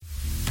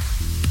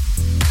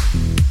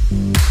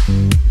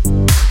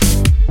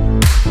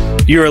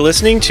You are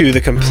listening to the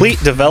Complete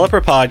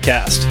Developer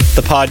Podcast,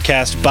 the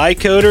podcast by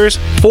coders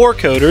for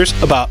coders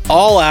about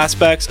all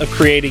aspects of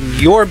creating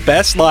your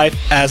best life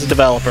as a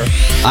developer.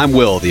 I'm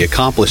Will, the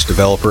accomplished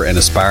developer and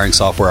aspiring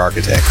software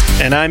architect.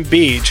 And I'm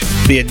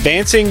Beej, the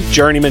advancing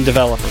journeyman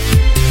developer.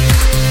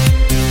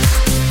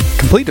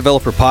 Complete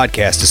Developer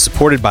Podcast is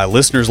supported by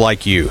listeners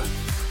like you.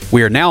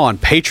 We are now on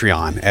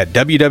Patreon at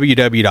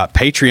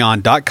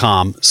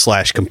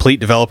www.patreon.com/Complete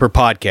Developer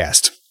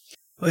Podcast.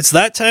 It's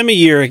that time of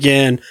year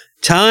again.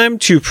 Time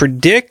to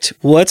predict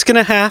what's going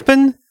to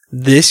happen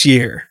this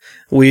year.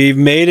 We've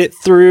made it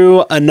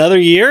through another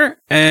year,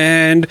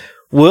 and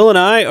Will and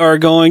I are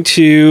going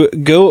to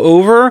go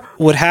over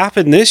what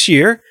happened this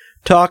year,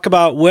 talk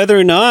about whether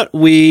or not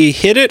we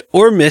hit it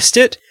or missed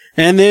it,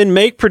 and then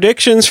make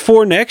predictions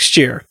for next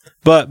year.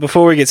 But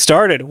before we get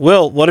started,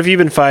 Will, what have you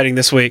been fighting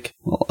this week?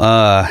 Well,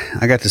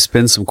 I got to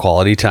spend some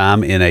quality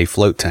time in a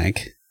float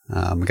tank.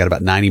 I got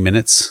about 90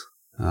 minutes.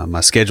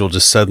 My schedule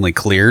just suddenly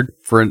cleared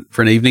for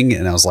an evening,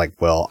 and I was like,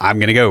 well, I'm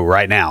going to go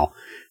right now.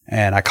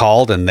 And I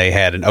called, and they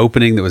had an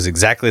opening that was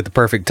exactly at the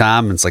perfect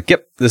time. And it's like,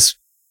 yep, this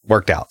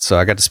worked out. So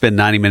I got to spend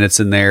 90 minutes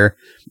in there,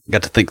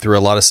 got to think through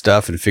a lot of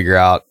stuff and figure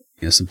out,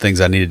 some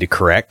things I needed to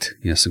correct,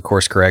 some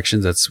course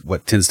corrections. That's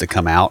what tends to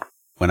come out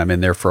when I'm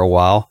in there for a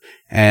while.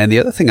 And the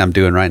other thing I'm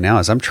doing right now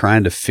is I'm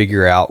trying to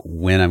figure out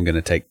when I'm going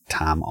to take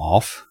time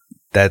off.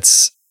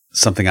 That's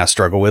something I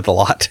struggle with a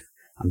lot.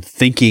 I'm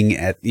thinking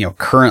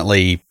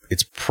currently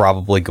it's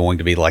probably going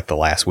to be like the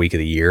last week of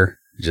the year.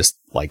 Just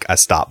like I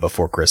stop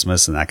before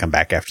Christmas and I come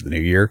back after the new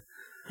year.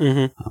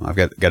 Mm-hmm. I've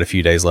got a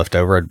few days left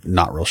over. I'm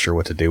not real sure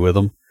what to do with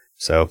them.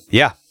 So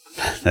yeah,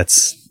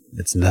 it's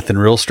nothing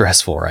real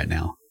stressful right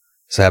now.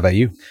 So how about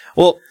you?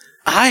 Well,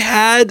 I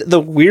had the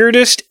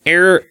weirdest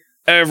error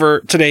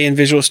ever today in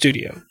Visual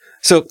Studio.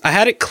 So I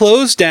had it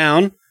closed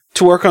down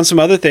to work on some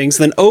other things,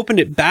 then opened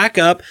it back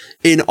up,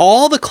 and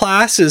all the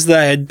classes that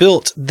I had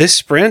built this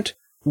sprint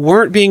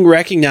weren't being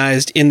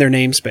recognized in their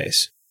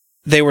namespace.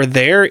 They were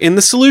there in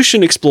the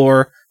Solution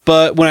Explorer,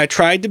 but when I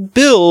tried to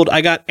build,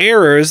 I got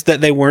errors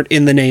that they weren't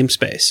in the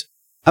namespace.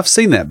 I've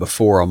seen that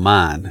before on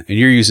mine, and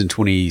you're using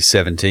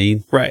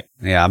 2017. Right.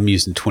 Yeah, I'm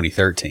using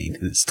 2013,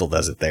 and it still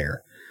does it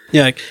there.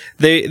 Yeah, like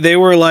they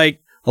were like...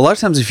 A lot of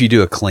times if you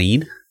do a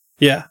clean...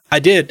 Yeah, I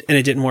did, and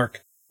it didn't work.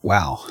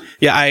 Wow.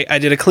 Yeah, I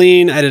did a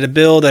clean, I did a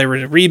build, I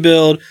did a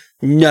rebuild,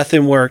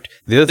 nothing worked.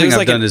 The other thing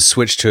I've done is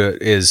switch to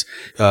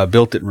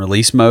built it in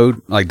release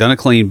mode, like done a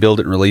clean, build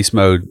it in release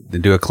mode,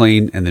 then do a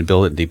clean, and then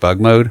build it in debug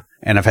mode.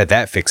 And I've had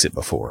that fix it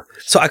before.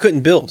 So I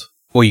couldn't build.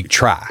 Well, you can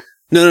try.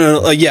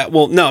 No.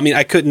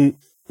 I couldn't,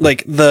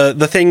 like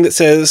the thing that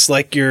says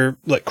like your,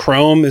 like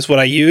Chrome is what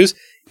I use.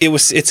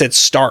 It said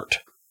start.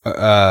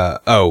 And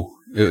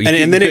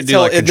then it do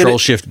like Control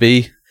Shift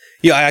B.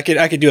 Yeah,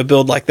 I could do a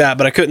build like that,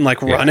 but I couldn't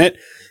run it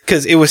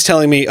because it was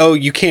telling me, oh,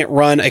 you can't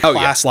run a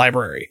class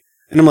library.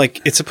 And I'm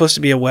like, it's supposed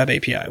to be a web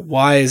API.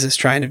 Why is this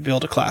trying to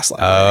build a class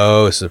library?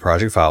 Oh, so the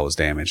project file was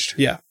damaged.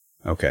 Yeah.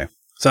 Okay.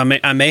 So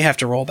I may have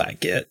to roll back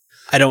Git.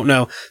 I don't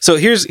know. So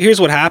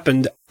here's what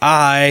happened.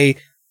 I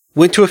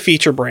went to a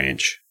feature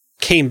branch,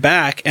 came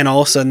back, and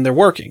all of a sudden they're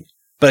working.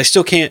 But I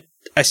still can't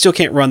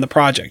run the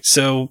project.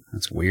 So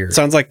that's weird. It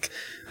sounds like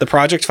the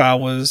project file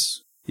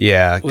was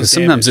because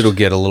sometimes it'll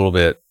get a little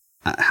bit.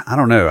 I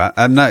don't know.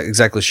 I'm not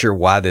exactly sure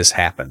why this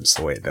happens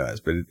the way it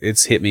does, but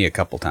it's hit me a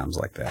couple times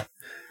like that.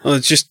 Well,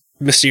 it's just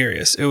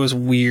mysterious. It was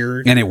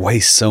weird. And it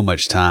wastes so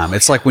much time.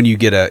 It's like when you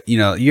get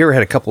you ever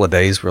had a couple of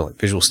days where like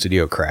Visual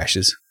Studio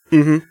crashes?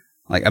 Mm-hmm.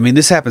 Like, I mean,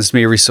 this happens to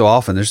me every so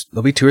often.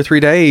 There'll be 2 or 3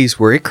 days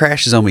where it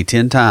crashes on me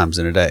 10 times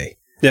in a day.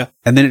 Yeah.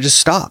 And then it just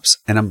stops.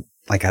 And I'm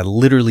like, I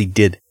literally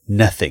did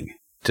nothing.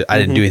 I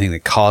didn't do anything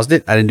that caused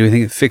it. I didn't do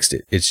anything that fixed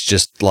it. It's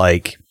just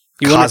like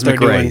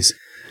cosmic rays.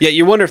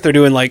 You wonder if they're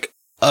doing like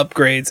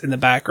upgrades in the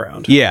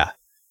background. Yeah.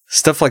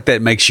 Stuff like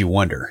that makes you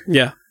wonder.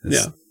 Yeah.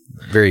 It's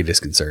very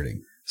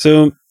disconcerting.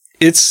 So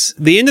it's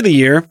the end of the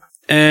year,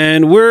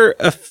 and we're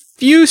a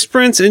few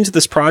sprints into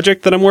this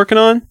project that I'm working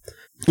on.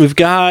 We've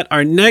got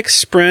our next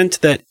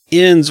sprint that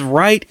ends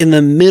right in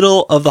the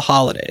middle of the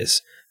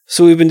holidays.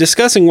 So we've been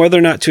discussing whether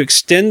or not to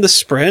extend the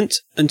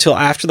sprint until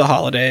after the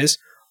holidays,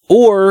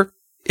 or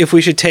if we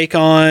should take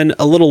on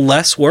a little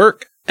less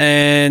work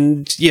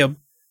and,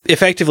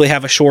 effectively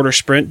have a shorter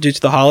sprint due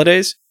to the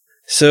holidays.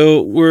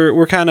 So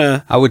we're kind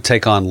of... I would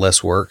take on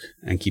less work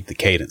and keep the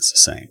cadence the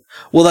same.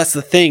 Well, that's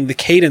the thing. The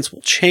cadence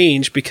will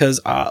change because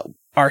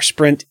our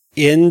sprint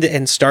end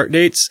and start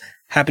dates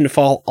happen to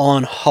fall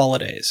on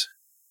holidays.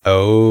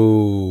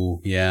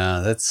 Oh,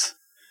 yeah, that's...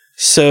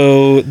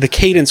 So the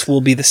cadence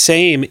will be the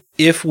same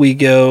if we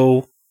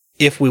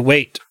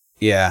wait.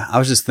 Yeah, I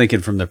was just thinking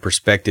from the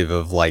perspective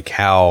of like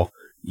how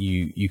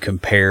you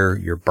compare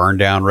your burn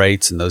down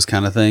rates and those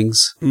kind of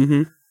things.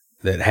 Mm-hmm.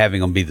 That having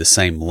them be the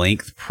same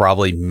length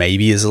probably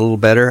maybe is a little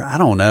better. I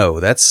don't know.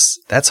 That's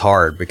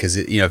hard because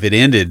if it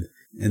ended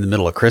in the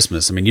middle of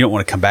Christmas, I mean, you don't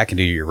want to come back and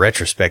do your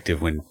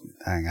retrospective when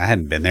I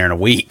hadn't been there in a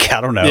week.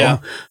 I don't know.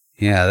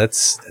 Yeah,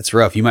 that's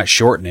rough. You might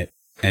shorten it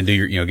and do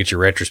your, get your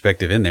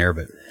retrospective in there.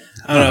 But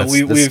I don't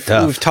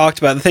know. We've talked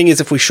about, the thing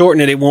is, if we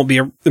shorten it, it won't be,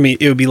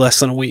 it would be less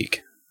than a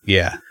week.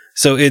 Yeah.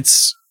 So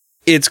it's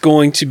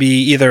going to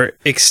be either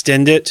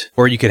extend it,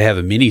 or you could have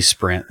a mini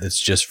sprint that's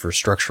just for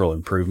structural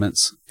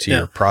improvements to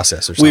your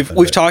process or something.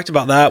 We've talked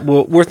about that.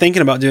 What we're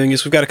thinking about doing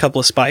is we've got a couple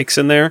of spikes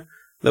in there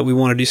that we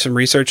want to do some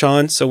research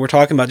on. So we're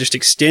talking about just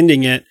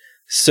extending it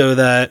so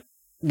that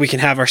we can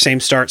have our same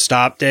start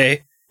stop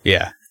day.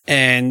 Yeah.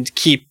 And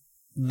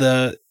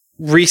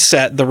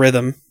reset the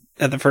rhythm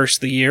at the first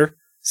of the year,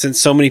 since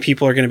so many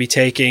people are going to be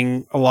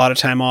taking a lot of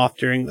time off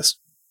during this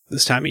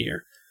time of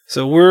year.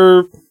 So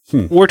we're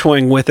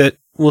toying with it.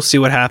 We'll see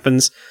what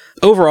happens.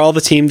 Overall,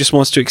 the team just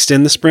wants to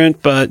extend the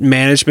sprint, but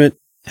management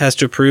has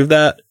to approve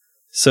that.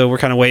 So we're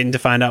kind of waiting to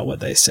find out what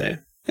they say.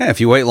 Yeah,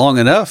 if you wait long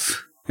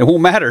enough, it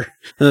won't matter.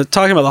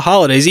 Talking about the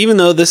holidays, even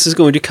though this is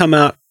going to come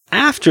out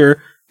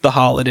after the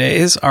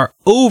holidays are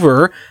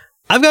over,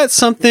 I've got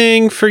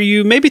something for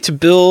you maybe to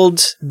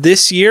build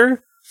this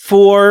year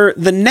for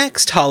the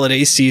next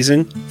holiday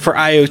season for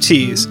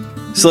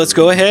IoTs. So let's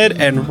go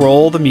ahead and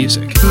roll the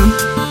music.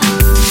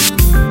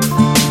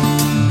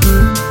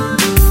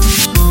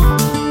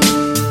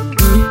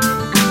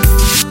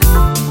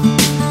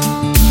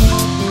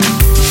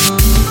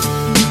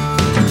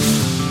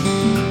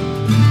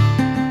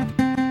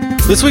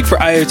 This week for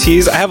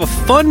IoTs, I have a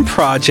fun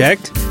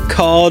project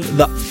called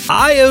the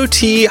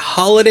IoT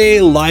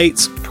Holiday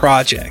Lights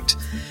Project.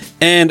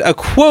 And a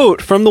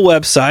quote from the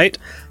website: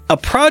 a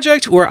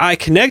project where I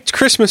connect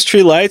Christmas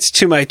tree lights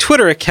to my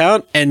Twitter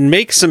account and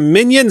make some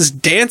minions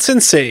dance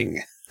and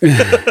sing.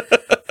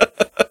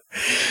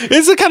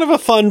 It's a kind of a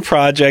fun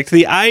project.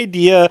 The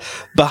idea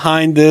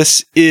behind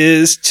this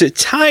is to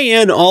tie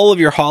in all of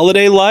your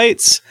holiday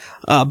lights,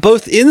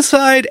 both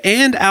inside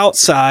and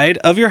outside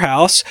of your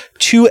house,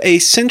 to a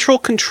central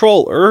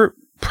controller,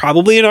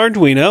 probably an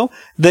Arduino,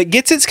 that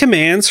gets its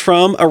commands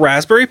from a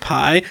Raspberry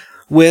Pi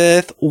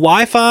with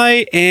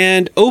Wi-Fi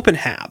and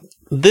OpenHAB.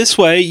 This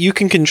way, you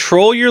can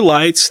control your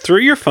lights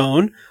through your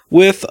phone.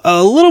 With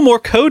a little more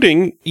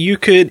coding, you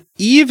could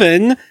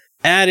even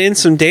add in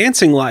some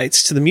dancing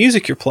lights to the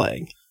music you're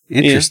playing.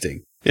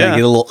 Interesting. Yeah.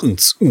 Get a little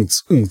oonts.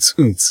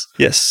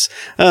 Yes.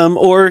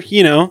 Or,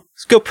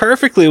 go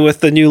perfectly with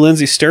the new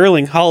Lindsey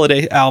Sterling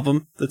holiday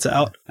album that's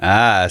out.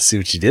 I see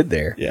what you did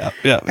there. Yeah.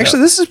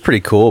 Actually, this is pretty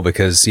cool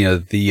because,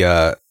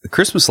 the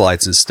Christmas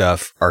lights and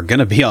stuff are going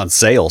to be on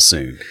sale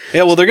soon.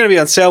 Yeah, well, they're going to be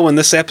on sale when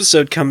this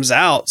episode comes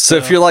out. So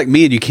if you're like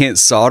me and you can't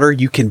solder,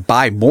 you can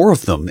buy more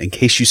of them in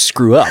case you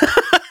screw up.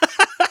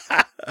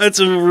 That's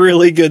a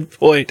really good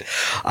point.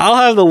 I'll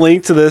have the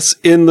link to this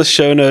in the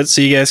show notes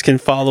so you guys can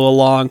follow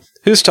along.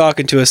 Who's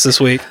talking to us this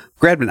week?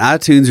 Grabbed an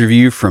iTunes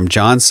review from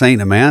John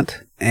St. Amant,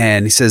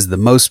 and he says, the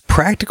most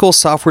practical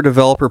software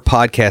developer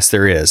podcast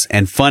there is,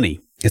 and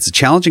funny. It's a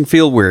challenging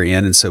field we're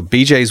in, and so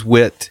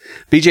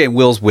BJ and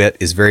Will's wit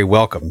is very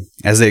welcome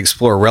as they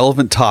explore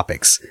relevant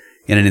topics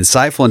in an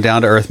insightful and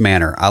down-to-earth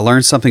manner. I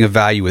learned something of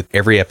value with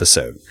every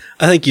episode.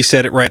 I think you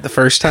said it right the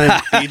first time.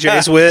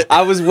 BJ's wit.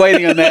 I was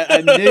waiting on that.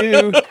 I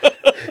knew.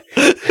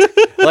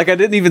 I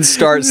didn't even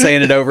start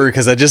saying it over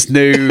because I just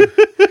knew.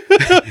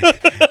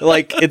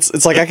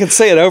 It's like I could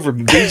say it over,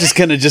 but he's just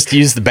gonna just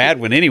use the bad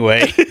one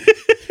anyway.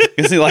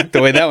 Because he liked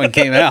the way that one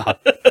came out.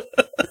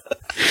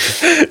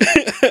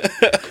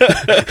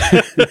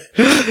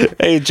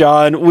 Hey,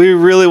 John, we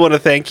really want to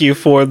thank you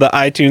for the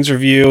iTunes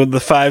review. The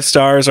 5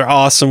 stars are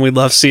awesome. We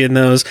love seeing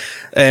those.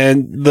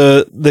 And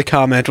the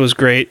comment was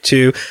great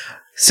too.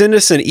 Send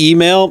us an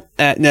email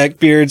at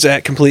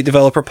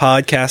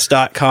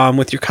neckbeards@CompleteDeveloperPodcast.com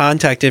with your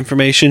contact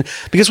information,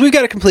 because we've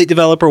got a Complete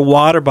Developer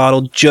water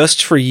bottle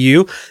just for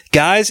you.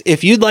 Guys,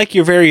 if you'd like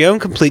your very own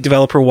Complete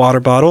Developer water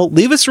bottle,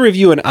 leave us a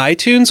review on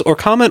iTunes or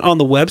comment on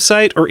the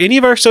website or any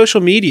of our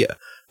social media.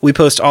 We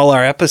post all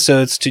our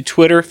episodes to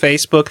Twitter,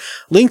 Facebook,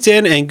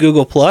 LinkedIn, and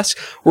Google+.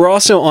 We're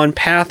also on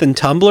Path and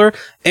Tumblr,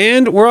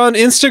 and we're on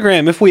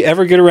Instagram if we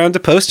ever get around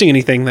to posting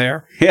anything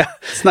there. Yeah,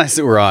 it's nice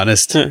that we're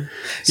honest.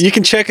 You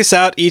can check us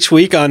out each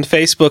week on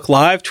Facebook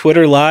Live,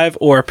 Twitter Live,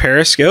 or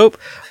Periscope.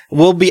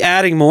 We'll be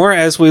adding more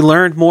as we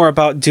learn more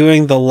about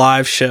doing the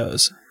live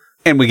shows.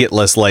 And we get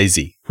less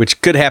lazy,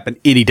 which could happen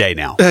any day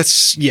now.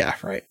 Yeah,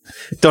 right.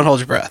 Don't hold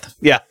your breath.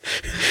 Yeah.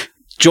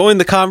 Join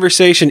the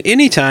conversation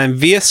anytime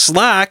via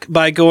Slack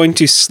by going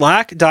to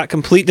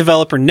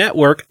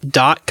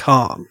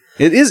slack.completedevelopernetwork.com.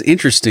 It is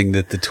interesting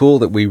that the tool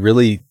that we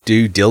really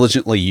do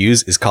diligently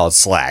use is called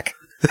Slack.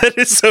 That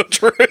is so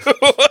true.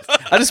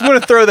 I just want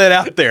to throw that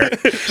out there.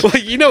 Well,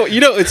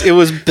 it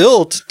was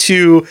built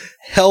to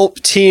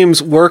help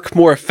teams work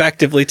more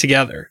effectively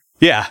together.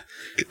 Yeah.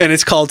 And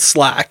it's called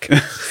Slack.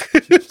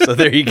 So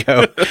there you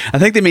go. I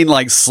think they mean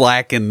like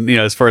slack and,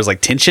 as far as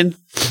like tension,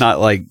 not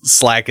like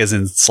slack as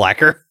in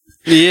slacker.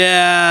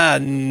 Yeah,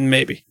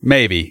 maybe.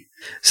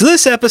 So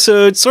this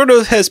episode sort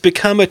of has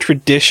become a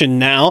tradition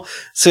now,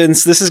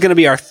 since this is going to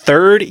be our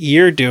 3rd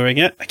year doing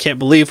it. I can't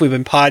believe we've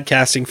been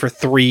podcasting for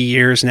 3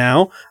 years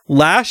now.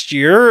 Last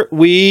year,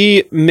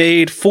 we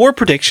made 4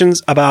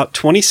 predictions about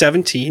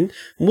 2017.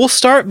 We'll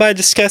start by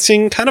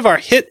discussing kind of our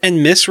hit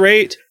and miss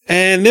rate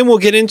And then we'll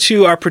get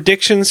into our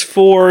predictions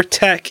for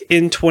tech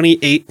in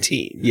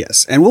 2018.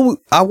 Yes. And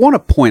I want to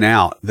point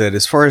out that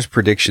as far as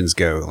predictions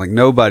go, like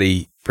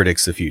nobody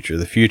predicts the future.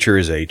 The future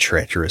is a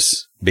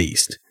treacherous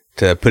beast,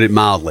 to put it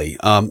mildly.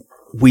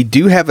 We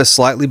do have a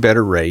slightly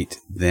better rate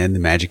than the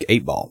Magic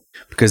 8 Ball,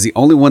 because the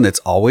only one that's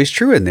always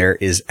true in there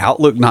is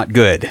outlook not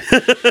good.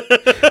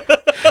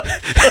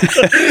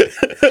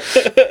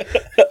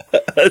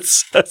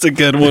 That's a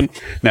good one.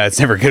 No, it's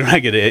never good. When I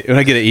get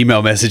an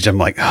email message, I'm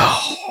like,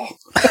 oh,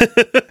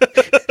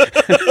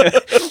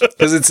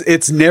 because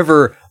it's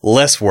never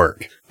less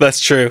work. That's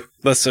true.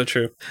 That's so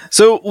true.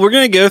 So we're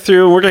going to go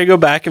through and we're going to go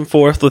back and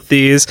forth with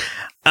these.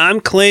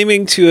 I'm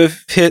claiming to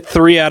have hit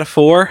 3 out of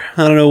 4.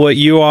 I don't know what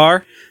you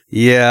are.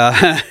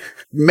 Yeah,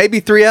 maybe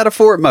 3 out of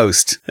 4 at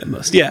most. At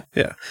most, yeah.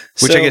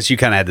 Which I guess you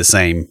kind of had the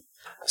same.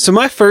 So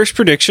my first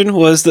prediction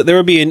was that there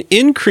would be an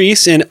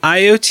increase in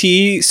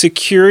IoT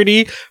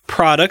security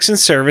products and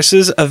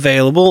services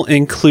available,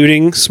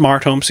 including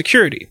smart home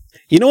security.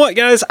 You know what,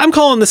 guys? I'm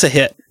calling this a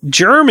hit.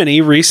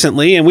 Germany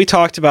recently, and we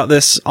talked about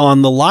this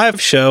on the live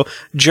show,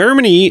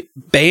 Germany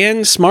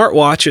banned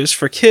smartwatches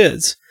for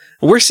kids.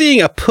 We're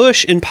seeing a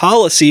push in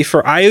policy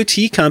for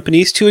IoT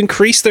companies to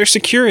increase their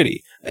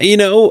security. You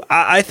know,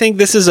 I think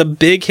this is a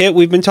big hit.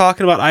 We've been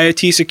talking about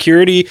IoT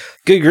security,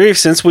 good grief,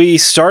 since we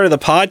started the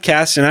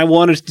podcast, and I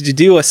wanted to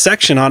do a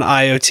section on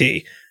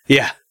IoT.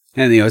 Yeah.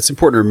 And, it's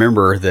important to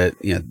remember that,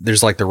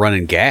 there's like the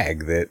running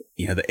gag that,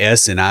 the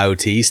S in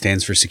IoT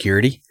stands for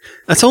security.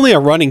 That's only a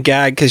running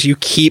gag because you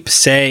keep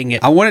saying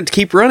it. I want it to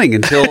keep running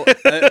until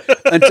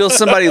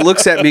somebody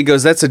looks at me and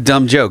goes, that's a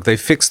dumb joke. They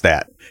fixed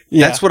that.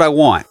 Yeah. That's what I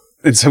want.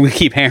 And so we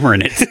keep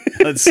hammering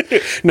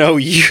it. No,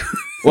 you...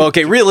 Well,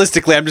 okay,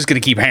 realistically, I'm just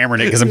going to keep hammering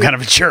it because I'm kind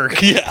of a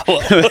jerk. Yeah. Well.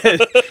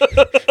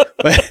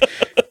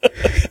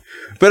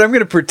 But I'm going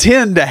to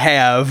pretend to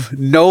have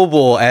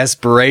noble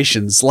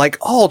aspirations like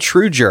all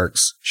true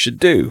jerks should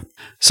do.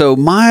 So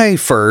my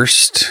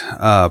first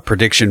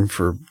prediction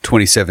for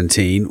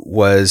 2017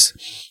 was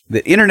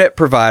that internet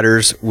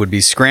providers would be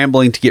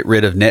scrambling to get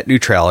rid of net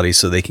neutrality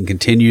so they can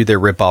continue their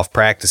rip-off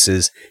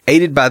practices,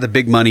 aided by the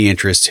big money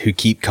interests who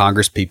keep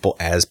Congress people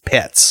as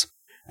pets.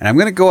 And I'm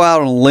going to go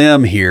out on a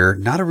limb here,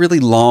 not a really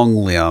long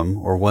limb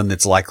or one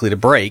that's likely to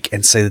break,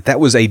 and say that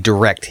was a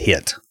direct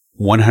hit,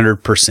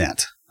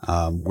 100%.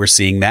 We're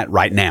seeing that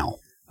right now.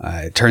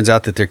 It turns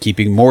out that they're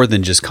keeping more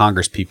than just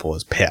Congress people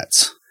as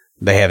pets.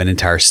 They have an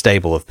entire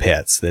stable of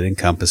pets that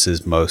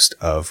encompasses most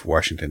of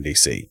Washington,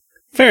 D.C.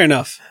 Fair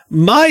enough.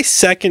 My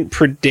second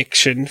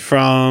prediction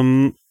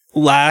from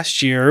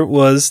last year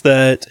was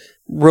that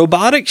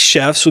robotic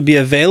chefs would be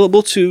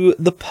available to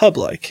the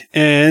public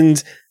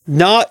and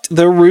not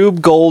the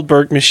Rube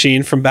Goldberg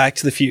machine from Back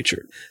to the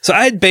Future. So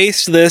I had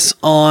based this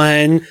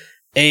on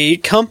a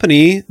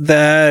company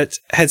that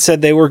had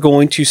said they were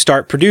going to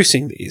start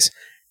producing these.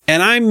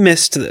 And I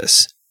missed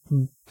this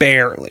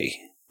barely.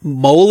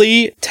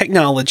 Moli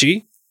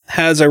Technology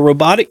has a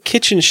robotic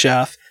kitchen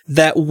chef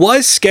that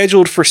was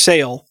scheduled for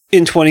sale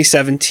in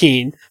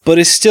 2017, but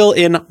is still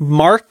in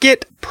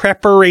market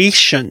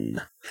preparation.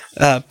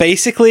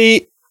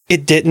 Basically,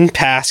 it didn't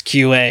pass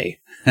QA.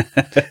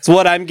 That's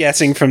what I'm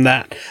guessing from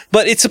that.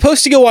 But it's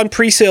supposed to go on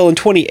pre-sale in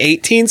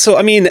 2018. So,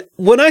 I mean,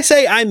 when I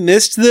say I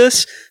missed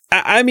this,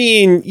 I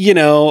mean,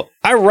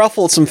 I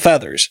ruffled some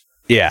feathers.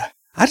 Yeah.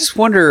 I just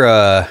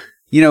wonder,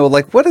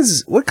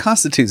 what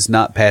constitutes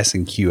not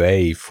passing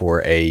QA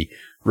for a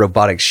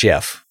robotic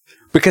chef?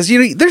 Because,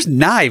 there's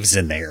knives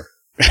in there.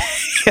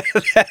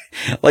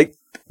 Like,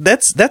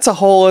 that's a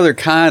whole other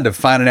kind of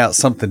finding out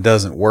something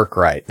doesn't work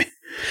right.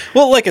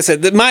 Well, like I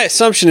said, my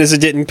assumption is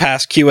it didn't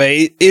pass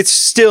QA. It's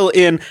still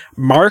in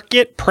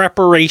market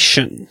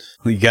preparation.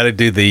 You got to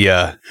do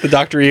the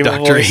Dr.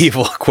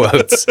 Evil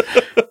quotes.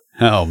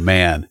 Oh,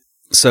 man.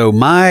 So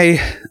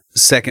my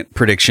second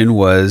prediction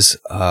was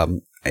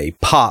a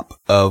pop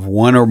of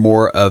one or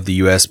more of the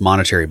U.S.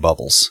 monetary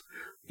bubbles,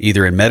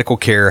 either in medical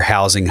care,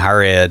 housing,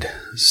 higher ed,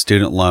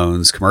 student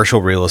loans,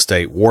 commercial real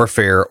estate,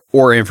 warfare,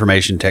 or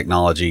information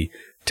technology.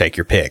 Take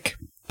your pick,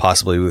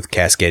 possibly with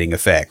cascading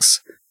effects.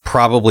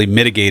 Probably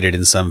mitigated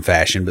in some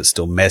fashion, but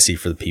still messy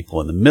for the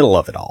people in the middle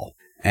of it all.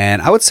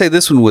 And I would say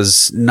this one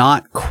was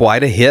not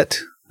quite a hit.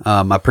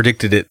 I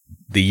predicted it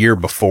the year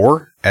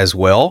before as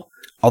well.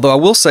 Although I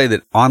will say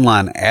that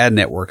online ad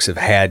networks have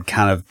had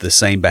kind of the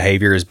same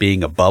behavior as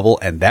being a bubble,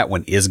 and that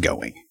one is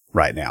going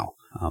right now.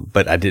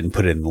 But I didn't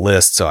put it in the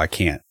list, so I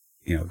can't,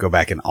 go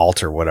back and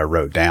alter what I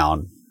wrote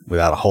down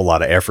without a whole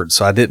lot of effort.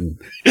 So I didn't.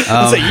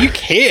 So you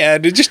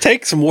can. It just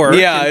takes some work.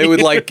 Yeah,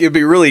 it'd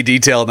be really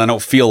detailed, and I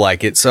don't feel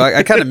like it. So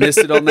I kind of missed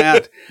it on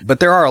that.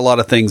 But there are a lot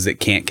of things that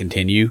can't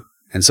continue,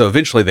 and so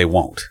eventually they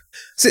won't.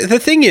 See, the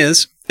thing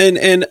is,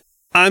 and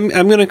I'm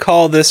going to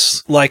call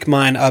this like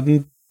mine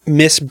a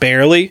miss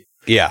barely.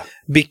 Yeah.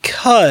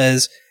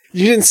 Because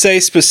you didn't say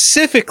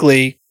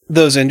specifically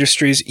those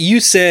industries. You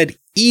said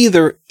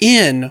either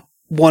in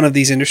one of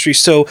these industries.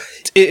 So,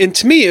 and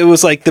to me, it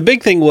was like the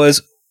big thing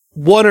was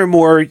one or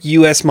more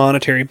U.S.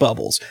 monetary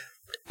bubbles.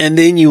 And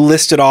then you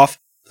listed off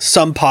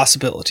some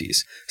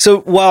possibilities. So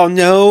while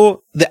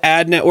no, the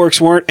ad networks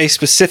weren't a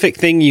specific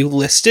thing you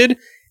listed,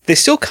 they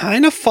still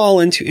kind of fall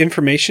into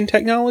information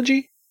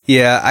technology.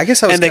 Yeah, I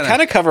guess I was. And they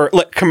kind of cover,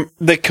 like,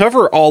 they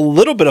cover a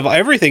little bit of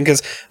everything,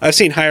 because I've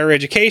seen higher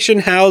education,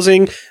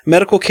 housing,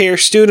 medical care,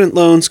 student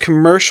loans,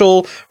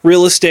 commercial,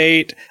 real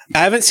estate. I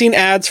haven't seen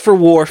ads for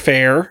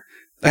warfare.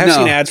 I have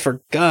seen ads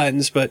for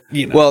guns, but,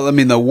 you know. Well, I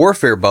mean, the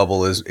warfare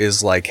bubble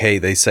is like, hey,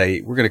 they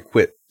say we're going to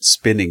quit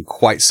spending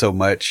quite so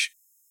much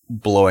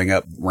blowing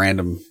up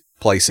random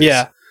places.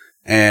 Yeah.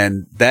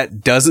 And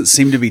that doesn't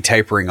seem to be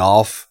tapering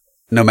off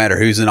no matter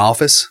who's in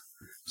office.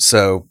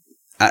 So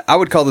I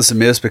would call this a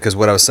miss, because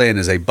what I was saying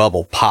is a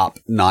bubble pop,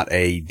 not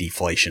a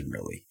deflation,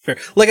 really. Fair.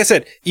 Like I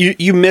said,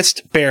 you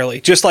missed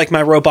barely, just like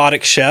my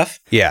robotic chef.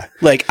 Yeah.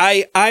 Like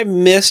I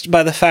missed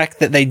by the fact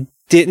that they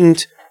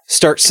didn't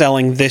start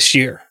selling this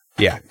year.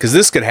 Yeah, because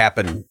this could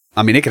happen.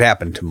 I mean, it could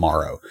happen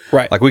tomorrow.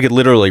 Right. Like, we could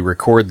literally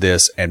record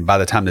this, and by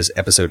the time this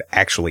episode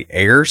actually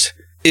airs,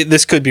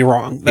 this could be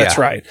wrong. That's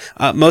right.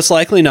 Most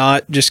likely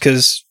not, just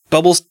because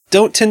bubbles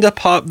don't tend to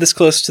pop this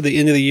close to the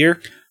end of the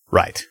year.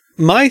 Right.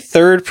 My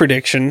third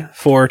prediction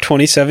for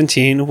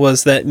 2017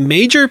 was that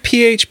major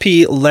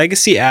PHP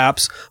legacy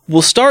apps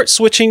will start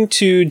switching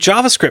to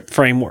JavaScript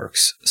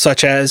frameworks,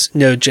 such as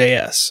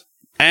Node.js.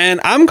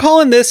 And I'm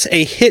calling this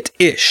a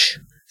hit-ish.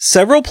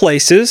 Several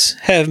places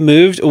have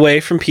moved away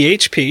from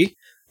PHP,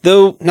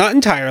 though not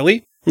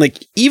entirely.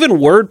 Like, even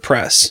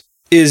WordPress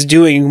is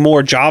doing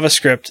more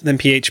JavaScript than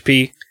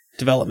PHP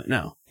development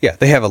now. Yeah,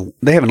 they have an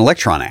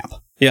Electron app.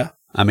 Yeah.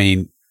 I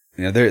mean,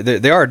 you know,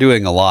 they are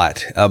doing a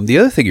lot. The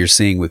other thing you're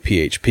seeing with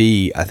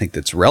PHP, I think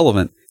that's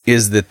relevant,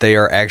 is that they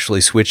are actually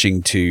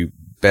switching to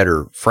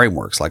better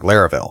frameworks like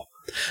Laravel.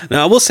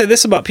 Now, I will say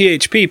this about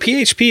PHP.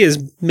 PHP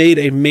has made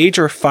a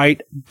major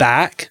fight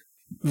back.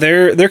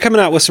 They're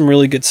coming out with some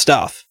really good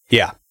stuff.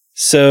 Yeah.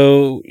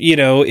 So, you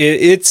know,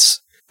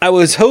 I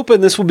was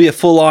hoping this would be a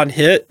full-on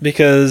hit,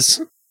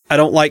 because I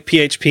don't like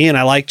PHP and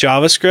I like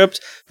JavaScript,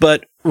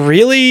 but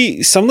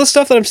really, some of the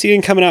stuff that I'm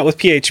seeing coming out with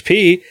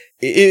PHP,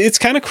 it's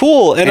kind of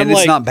cool. And I'm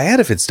it's like, not bad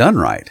if it's done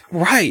right.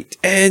 Right.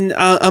 And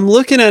I'm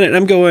looking at it and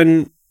I'm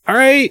going, all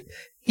right,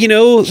 you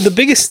know, the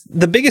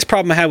biggest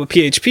problem I had with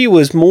PHP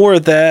was more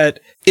that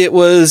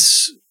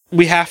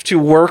we have to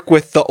work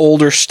with the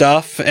older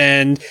stuff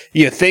and,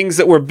 you know, things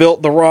that were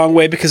built the wrong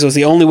way because it was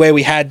the only way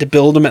we had to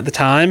build them at the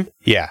time.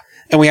 Yeah.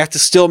 And we have to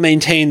still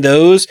maintain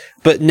those,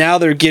 but now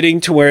they're getting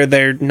to where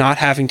they're not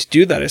having to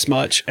do that as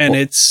much. And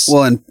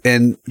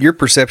and your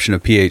perception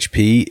of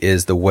PHP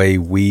is the way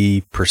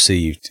we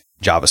perceived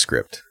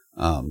JavaScript,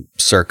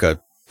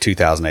 circa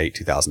 2008,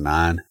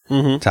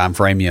 2009 time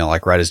frame, you know,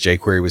 like right as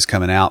jQuery was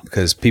coming out,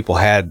 because people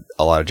had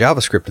a lot of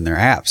JavaScript in their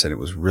apps and it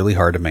was really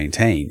hard to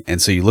maintain.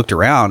 And so you looked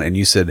around and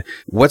you said,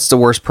 what's the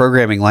worst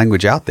programming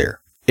language out there?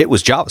 It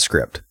was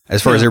JavaScript,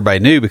 as far as everybody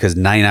knew, because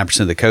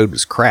 99% of the code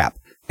was crap.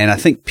 And I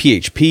think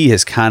PHP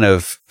has kind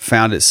of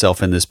found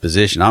itself in this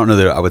position. I don't know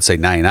that I would say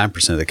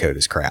 99% of the code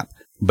is crap,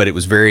 but it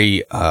was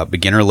very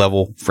beginner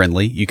level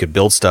friendly. You could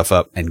build stuff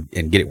up and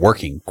get it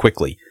working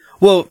quickly.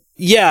 Well,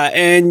 yeah.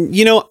 And,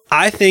 you know,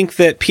 I think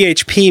that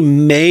PHP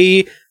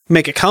may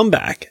make a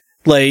comeback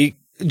like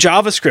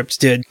JavaScript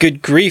did.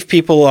 Good grief.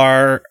 People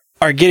are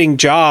getting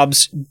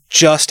jobs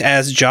just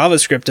as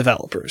JavaScript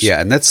developers. Yeah.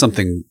 And that's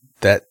something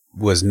that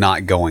was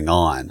not going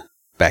on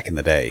back in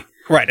the day.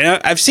 Right.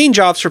 And I've seen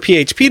jobs for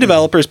PHP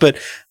developers, but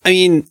I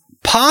mean,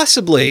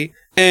 possibly,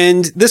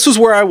 and this was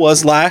where I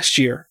was last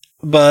year,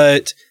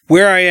 but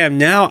where I am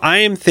now, I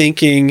am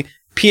thinking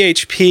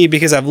PHP,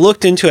 because I've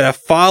looked into it, I've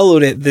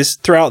followed it this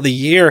throughout the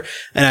year,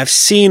 and I've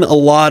seen a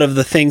lot of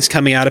the things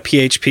coming out of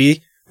PHP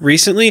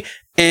recently,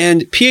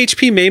 and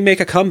PHP may make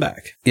a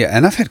comeback. Yeah.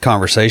 And I've had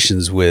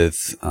conversations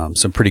with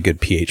some pretty good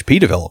PHP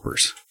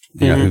developers,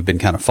 you know, who've been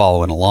kind of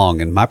following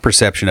along, and my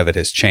perception of it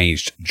has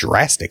changed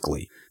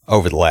drastically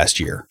over the last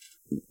year.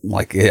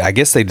 Like, I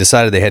guess they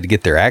decided they had to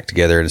get their act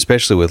together, and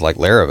especially with like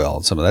Laravel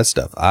and some of that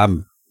stuff.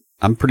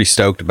 I'm pretty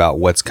stoked about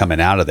what's coming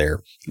out of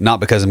there.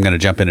 Not because I'm going to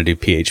jump in and do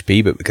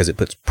PHP, but because it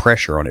puts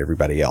pressure on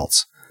everybody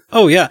else.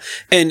 Oh yeah,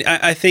 and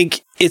I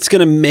think it's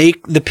going to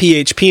make the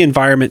PHP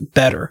environment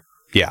better.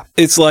 Yeah,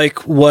 it's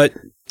like what,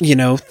 you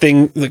know,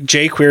 like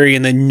jQuery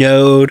and the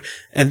Node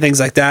and things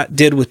like that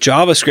did with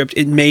JavaScript.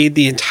 It made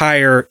the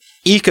entire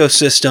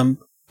ecosystem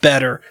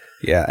better.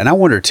 Yeah, and I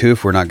wonder, too,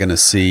 if we're not going to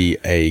see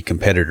a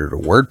competitor to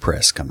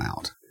WordPress come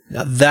out.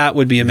 Now, that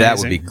would be amazing. That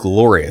would be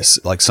glorious.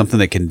 Like something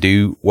that can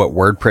do what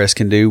WordPress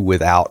can do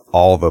without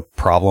all the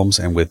problems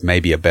and with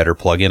maybe a better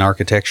plugin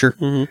architecture.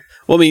 Mm-hmm.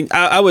 Well, I mean,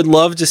 I would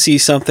love to see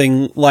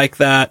something like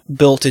that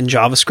built in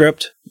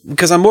JavaScript,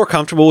 because I'm more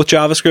comfortable with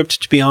JavaScript,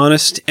 to be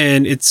honest.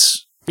 And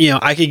it's, you know,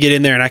 I could get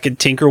in there and I could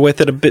tinker with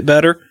it a bit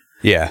better.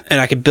 Yeah.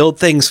 And I could build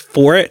things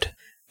for it.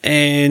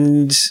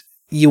 And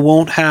you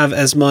won't have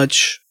as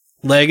much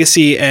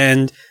legacy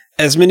and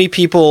as many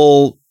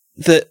people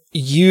that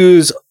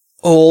use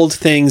old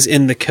things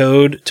in the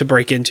code to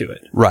break into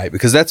it. Right,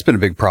 because that's been a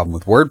big problem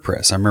with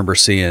WordPress. I remember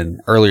seeing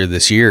earlier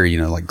this year, you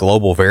know, like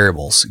global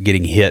variables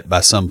getting hit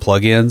by some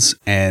plugins,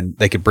 and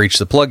they could breach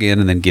the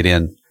plugin and then get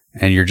in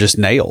and you're just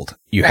nailed.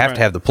 You have to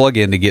have the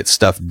plugin to get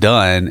stuff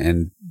done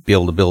and be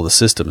able to build a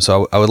system.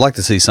 So I would like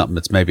to see something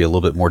that's maybe a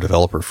little bit more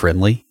developer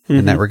friendly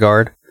in that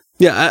regard.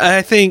 Yeah,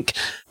 I think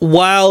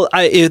while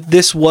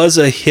this was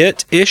a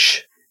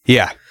hit-ish,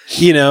 yeah,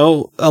 you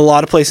know, a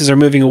lot of places are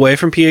moving away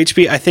from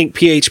PHP. I think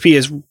PHP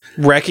is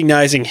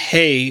recognizing,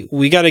 hey,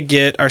 we got to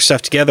get our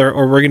stuff together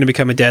or we're going to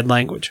become a dead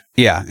language.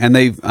 Yeah, and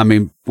your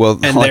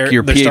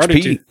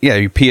PHP,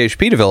 your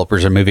PHP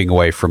developers are moving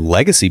away from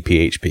legacy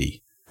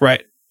PHP.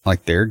 Right.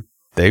 Like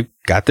they've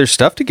got their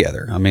stuff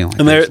together. I mean, like,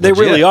 and they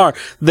really are.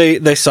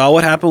 They saw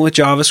what happened with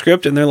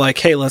JavaScript and they're like,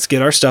 hey, let's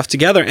get our stuff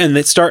together. And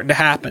it's starting to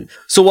happen.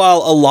 So while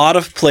a lot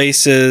of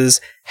places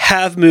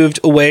have moved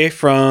away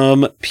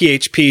from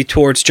PHP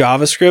towards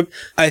JavaScript,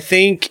 I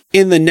think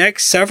in the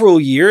next several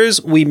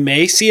years, we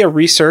may see a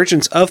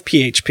resurgence of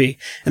PHP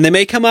and they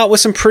may come out with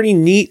some pretty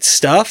neat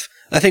stuff.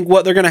 I think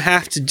what they're going to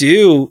have to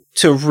do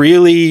to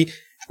really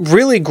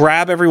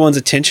grab everyone's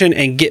attention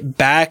and get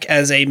back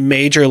as a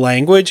major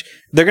language,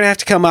 they're going to have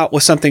to come out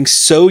with something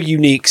so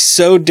unique,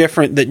 so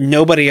different that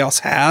nobody else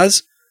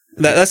has.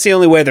 That's the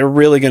only way they're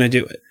really going to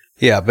do it.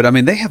 Yeah, but I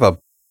mean, they have a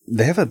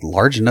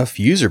large enough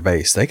user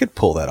base. They could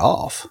pull that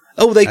off.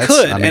 Oh, they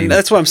could. And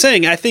that's what I'm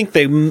saying. I think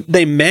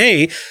they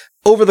may.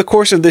 Over the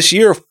course of this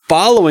year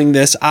following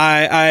this,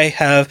 I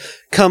have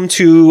come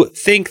to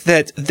think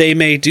that they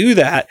may do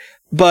that,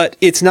 but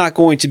it's not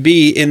going to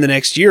be in the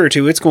next year or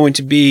two. It's going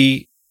to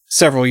be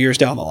several years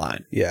down the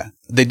line. Yeah.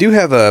 They do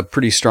have a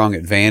pretty strong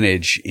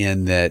advantage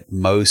in that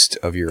most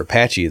of your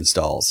Apache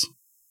installs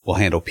will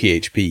handle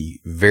PHP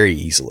very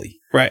easily.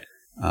 Right.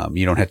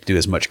 You don't have to do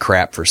as much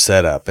crap for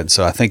setup. And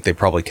so I think they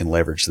probably can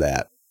leverage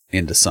that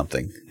into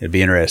something. It'd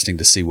be interesting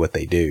to see what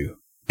they do.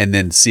 And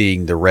then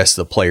seeing the rest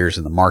of the players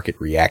in the market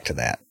react to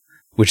that,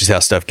 which is how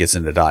stuff gets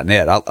into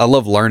 .NET. I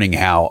love learning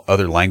how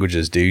other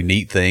languages do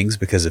neat things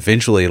because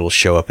eventually it'll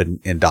show up in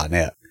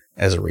 .NET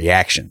as a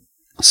reaction.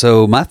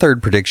 So my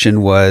third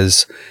prediction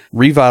was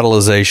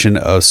revitalization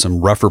of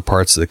some rougher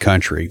parts of the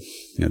country,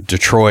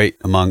 Detroit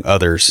among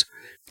others,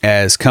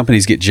 as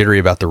companies get jittery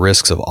about the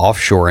risks of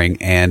offshoring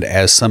and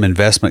as some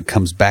investment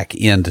comes back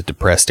into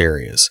depressed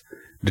areas.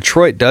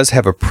 Detroit does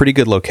have a pretty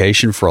good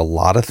location for a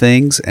lot of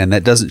things, and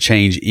that doesn't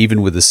change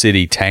even with the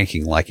city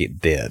tanking like it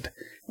did.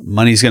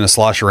 Money's going to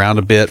slosh around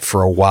a bit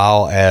for a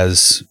while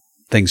as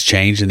things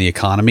change in the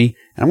economy.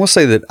 And I will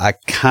say that I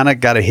kind of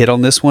got a hit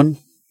on this one.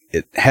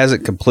 It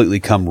hasn't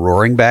completely come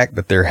roaring back,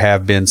 but there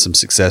have been some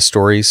success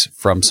stories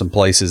from some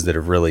places that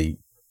have really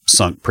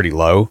sunk pretty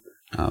low.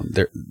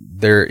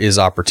 There is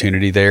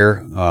opportunity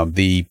there.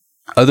 The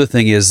other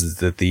thing is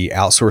that the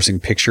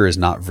outsourcing picture is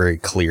not very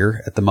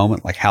clear at the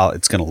moment, like how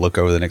it's going to look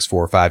over the next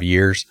 4 or 5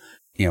 years.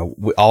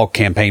 All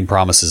campaign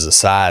promises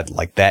aside,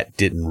 like that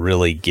didn't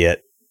really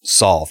get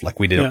solved. Like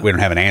we don't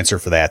have an answer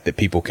for that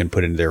people can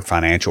put into their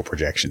financial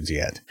projections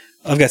yet.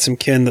 I've got some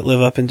kin that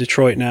live up in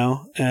Detroit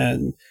now,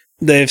 and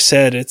they've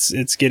said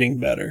it's getting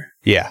better.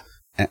 Yeah.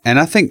 And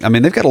I think,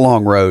 they've got a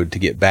long road to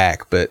get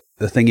back, but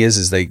the thing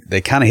is they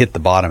kind of hit the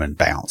bottom and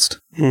bounced.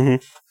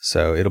 Mm-hmm.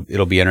 So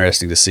it'll be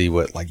interesting to see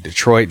what like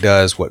Detroit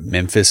does, what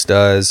Memphis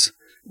does,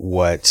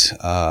 what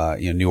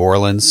New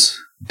Orleans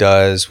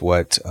does,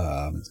 what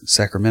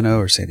Sacramento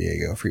or San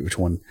Diego, I forget which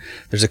one.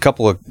 There's a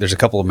couple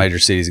of major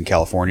cities in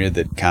California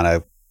that kind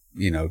of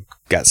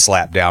got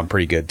slapped down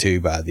pretty good too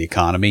by the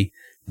economy.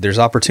 There's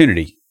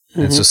opportunity,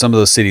 and so some of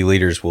those city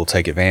leaders will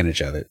take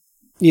advantage of it.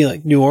 Yeah,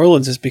 like New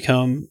Orleans has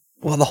become,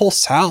 well, the whole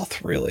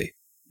South really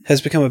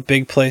has become a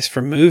big place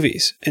for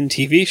movies and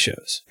TV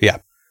shows. Yeah.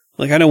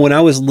 Like I know when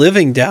I was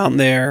living down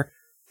there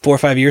 4 or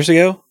 5 years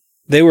ago,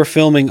 they were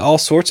filming all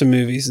sorts of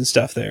movies and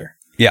stuff there.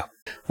 Yeah.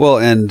 Well,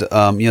 and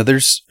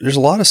there's a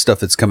lot of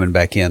stuff that's coming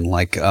back in.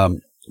 Like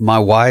my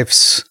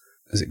wife's,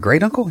 is it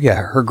great uncle?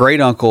 Yeah, her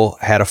great uncle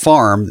had a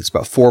farm that's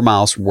about 4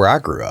 miles from where I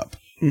grew up,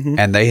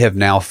 and they have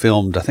now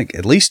filmed, I think,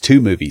 at least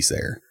 2 movies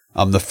there.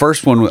 The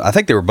first one, I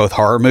think they were both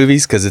horror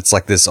movies because it's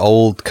like this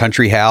old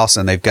country house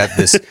and they've got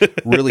this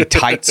really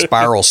tight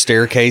spiral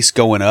staircase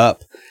going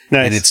up.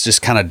 Nice. And it's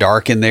just kind of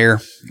dark in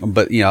there.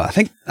 But, I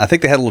think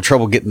they had a little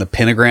trouble getting the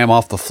pentagram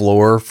off the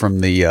floor from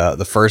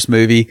the first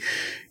movie,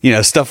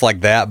 stuff like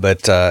that.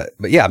 But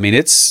yeah,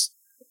 it's,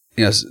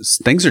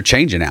 things are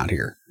changing out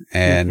here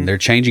and they're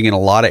changing in a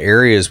lot of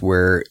areas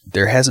where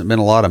there hasn't been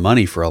a lot of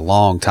money for a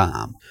long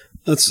time.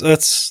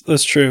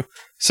 That's true.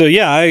 So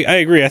yeah, I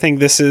agree. I think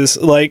this is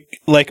like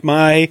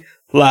my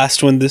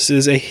last one. This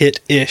is a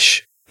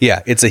hit-ish.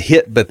 Yeah, it's a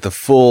hit, but the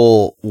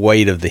full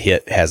weight of the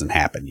hit hasn't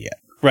happened yet.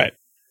 Right.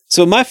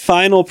 So my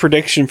final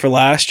prediction for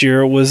last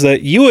year was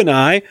that you and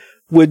I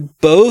would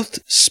both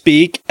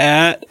speak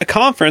at a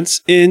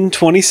conference in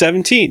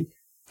 2017,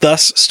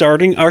 thus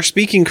starting our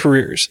speaking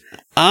careers.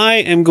 I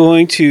am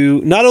going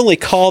to not only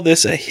call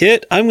this a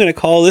hit, I'm going to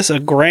call this a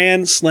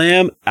grand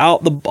slam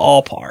out the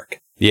ballpark.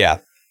 Yeah.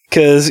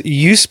 Because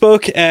you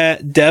spoke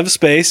at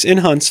DevSpace in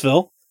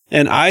Huntsville,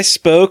 and I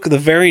spoke the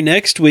very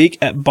next week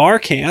at Bar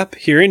Camp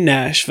here in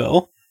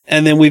Nashville.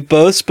 And then we've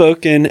both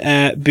spoken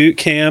at boot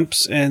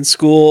camps and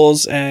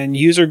schools and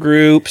user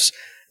groups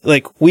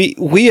Like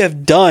we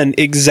have done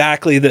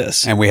exactly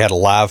this. And we had a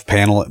live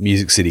panel at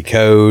Music City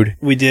Code.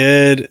 We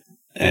did.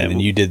 And then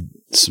you did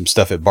some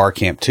stuff at Bar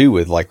Camp too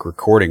with like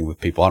recording with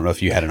people. I don't know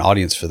if you had an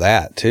audience for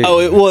that too. Oh,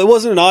 it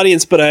wasn't an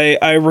audience, but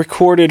I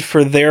recorded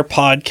for their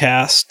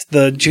podcast.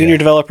 The Junior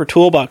Developer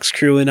Toolbox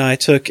crew and I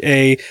took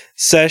a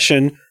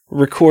session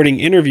recording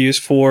interviews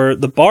for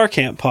the Bar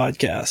Camp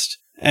podcast.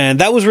 And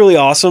that was really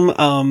awesome.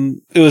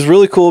 It was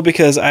really cool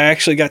because I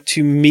actually got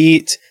to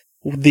meet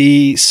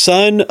the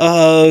son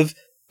of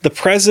the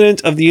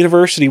president of the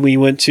university we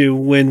went to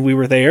when we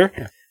were there.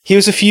 Yeah. He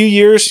was a few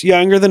years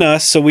younger than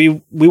us, so we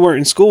weren't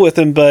in school with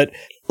him, but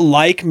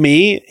like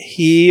me,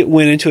 he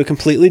went into a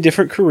completely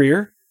different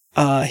career.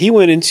 He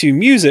went into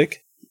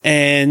music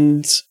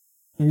and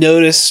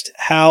noticed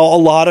how a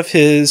lot of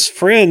his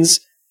friends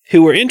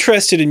who were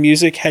interested in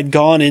music had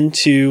gone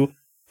into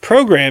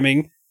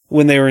programming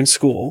when they were in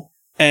school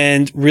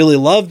and really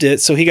loved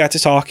it. So he got to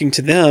talking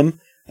to them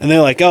and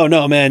they're like, oh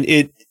no, man,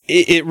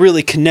 it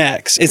really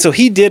connects. And so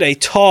he did a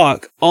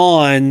talk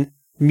on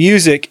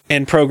music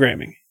and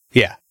programming.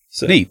 Yeah.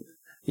 So, neat.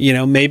 You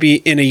know, maybe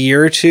in a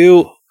year or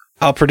two,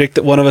 I'll predict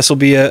that one of us will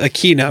be a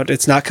keynote.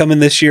 It's not coming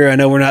this year. I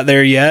know we're not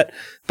there yet,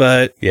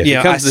 but if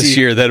it comes this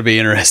year, that'll be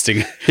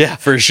interesting. Yeah,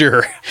 for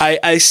sure.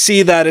 I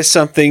see that as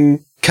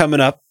something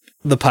coming up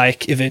the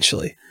pike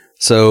eventually.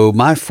 So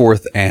my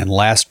fourth and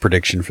last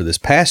prediction for this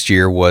past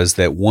year was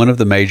that one of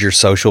the major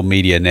social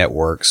media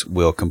networks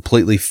will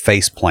completely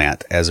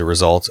faceplant as a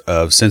result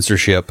of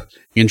censorship,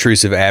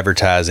 intrusive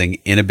advertising,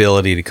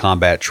 inability to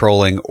combat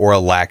trolling, or a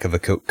lack of a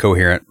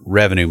coherent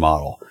revenue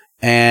model.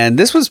 And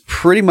this was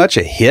pretty much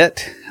a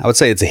hit. I would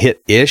say it's a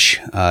hit-ish.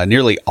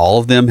 Nearly all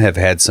of them have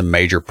had some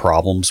major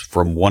problems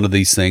from one of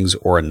these things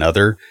or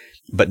another,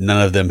 but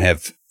none of them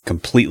have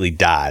completely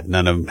died.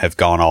 None of them have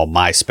gone all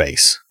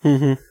MySpace.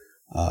 Mm-hmm.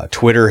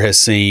 Twitter has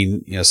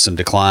seen some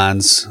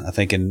declines, I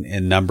think,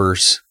 in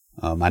numbers.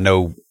 I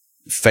know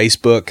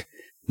Facebook,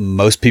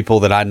 most people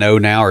that I know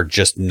now are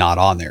just not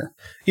on there.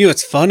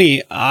 It's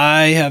funny.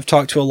 I have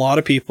talked to a lot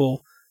of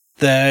people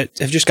that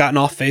have just gotten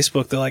off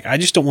Facebook. They're like, I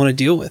just don't want to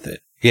deal with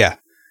it. Yeah.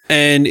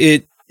 And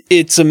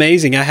it's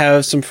amazing. I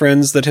have some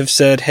friends that have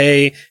said,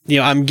 hey,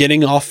 I'm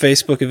getting off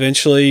Facebook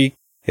eventually.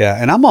 Yeah.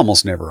 And I'm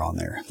almost never on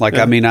there. Like,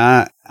 yeah. I mean,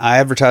 I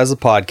advertise the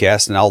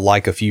podcast and I'll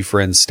like a few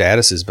friends'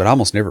 statuses, but I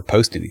almost never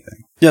post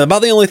anything. Yeah.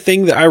 About the only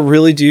thing that I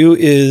really do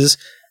is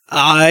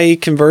I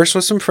converse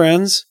with some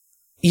friends.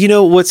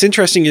 What's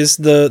interesting is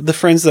the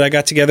friends that I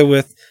got together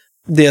with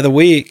the other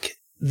week,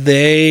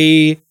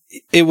 it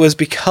was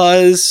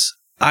because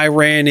I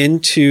ran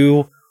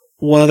into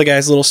one of the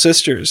guy's little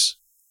sisters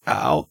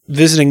out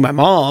visiting my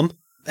mom.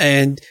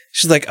 And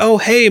she's like, oh,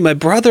 hey, my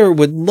brother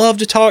would love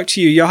to talk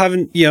to you. Y'all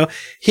haven't, he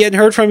hadn't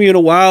heard from you in a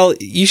while.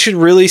 You should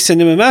really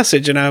send him a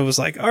message. And I was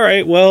like, all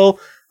right, well,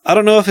 I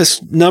don't know if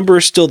his number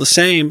is still the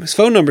same. His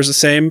phone number is the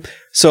same.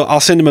 So I'll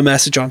send him a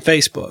message on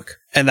Facebook.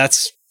 And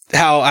that's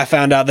how I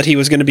found out that he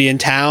was going to be in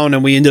town,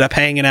 and we ended up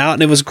hanging out,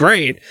 and it was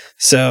great.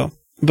 So,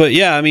 but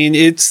yeah, I mean,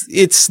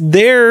 it's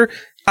there.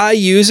 I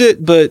use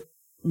it, but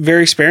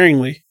very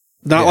sparingly.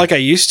 Not like I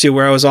used to,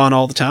 where I was on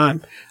all the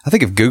time. I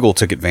think if Google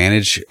took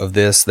advantage of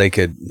this, they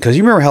could, because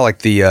you remember how like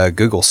the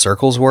Google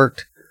Circles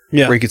worked?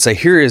 Yeah. Where you could say,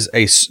 here is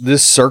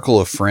this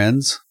circle of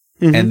friends,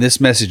 mm-hmm. and this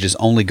message is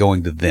only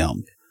going to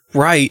them.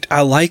 Right.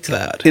 I like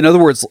that. In other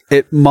words,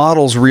 it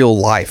models real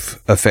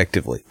life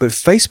effectively. But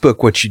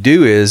Facebook, what you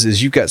do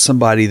is you've got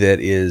somebody that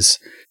is,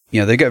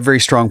 they've got very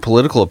strong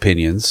political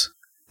opinions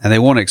and they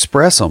want to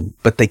express them,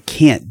 but they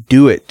can't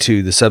do it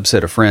to the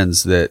subset of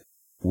friends that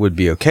would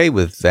be okay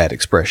with that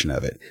expression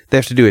of it. They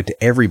have to do it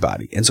to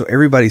everybody. And so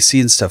everybody's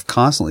seeing stuff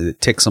constantly that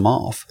ticks them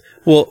off.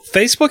 Well,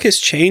 Facebook has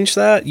changed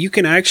that. You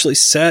can actually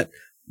set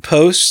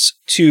posts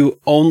to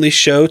only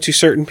show to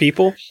certain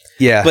people.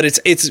 Yeah. But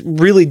it's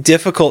really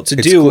difficult to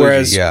do,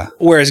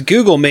 whereas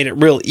Google made it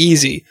real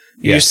easy.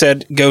 You just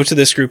said, go to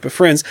this group of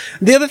friends.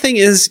 The other thing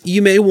is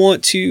you may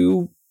want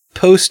to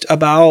post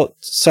about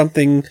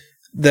something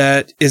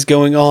that is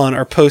going on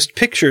or post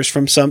pictures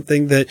from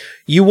something that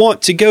you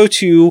want to go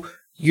to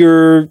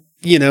your,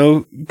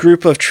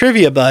 group of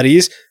trivia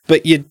buddies,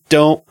 but you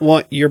don't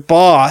want your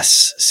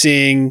boss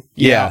seeing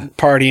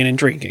partying and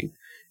drinking,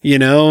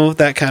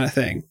 that kind of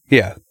thing.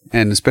 Yeah.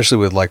 And especially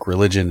with like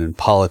religion and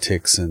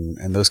politics and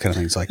those kind of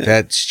things, like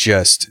that's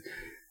just.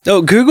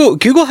 Oh,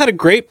 Google had a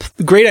great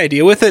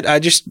idea with it.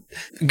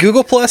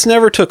 Google Plus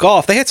never took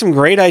off. They had some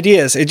great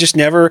ideas. It just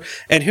never,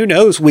 and who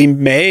knows, we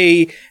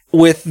may,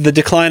 with the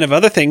decline of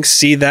other things,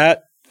 see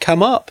that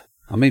come up.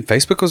 I mean,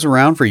 Facebook was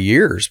around for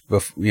years,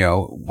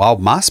 while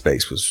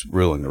MySpace was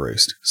ruling the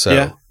roost.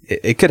 So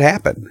it could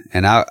happen.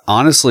 And I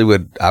honestly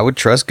would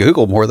trust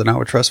Google more than I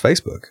would trust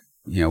Facebook,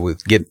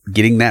 with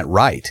getting that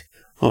right.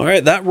 All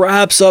right, that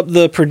wraps up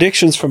the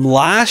predictions from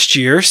last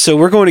year. So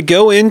we're going to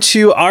go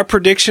into our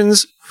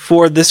predictions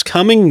for this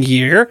coming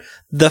year.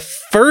 The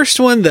first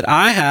one that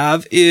I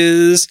have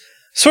is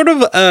sort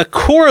of a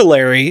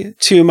corollary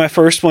to my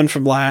first one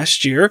from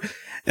last year.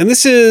 And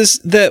this is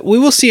that we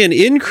will see an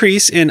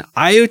increase in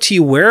IoT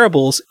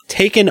wearables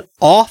taken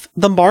off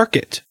the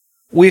market.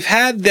 we've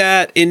had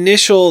that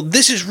initial,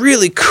 this is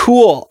really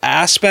cool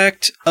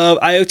aspect of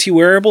IoT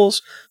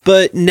wearables,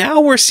 but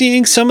now we're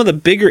seeing some of the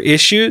bigger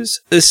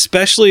issues,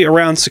 especially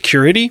around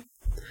security.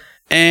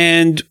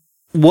 And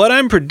what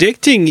I'm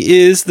predicting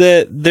is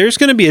that there's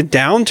going to be a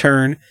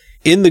downturn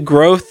in the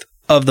growth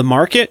of the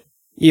market,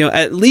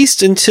 at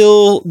least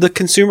until the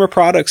consumer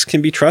products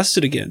can be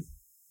trusted again.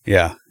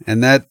 Yeah.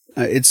 And that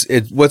it's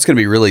what's going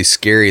to be really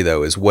scary,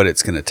 though, is what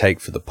it's going to take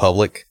for the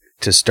public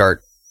to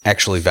start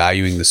actually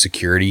valuing the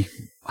security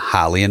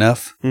highly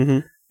enough,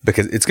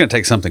 because it's going to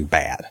take something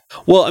bad.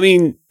 Well, I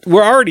mean,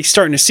 we're already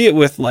starting to see it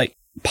with like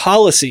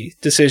policy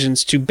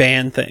decisions to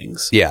ban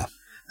things. Yeah.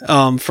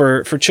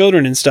 For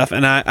children and stuff.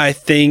 And I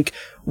think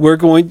we're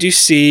going to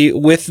see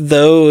with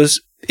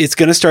those, it's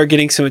going to start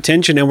getting some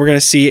attention, and we're going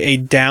to see a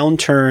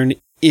downturn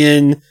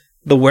in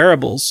the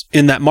wearables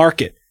in that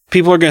market.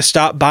 People are going to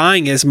stop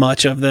buying as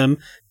much of them,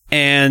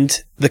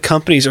 and the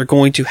companies are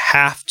going to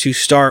have to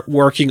start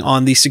working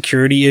on these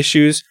security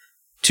issues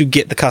to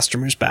get the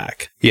customers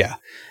back. Yeah.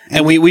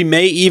 And we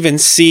may even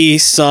see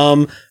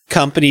some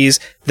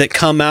companies that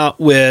come out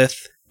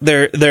with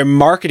their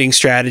marketing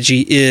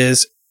strategy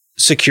is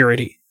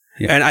security.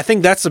 Yeah. And I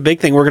think that's the big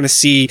thing we're going to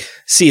see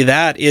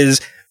that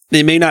is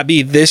it may not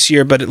be this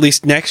year, but at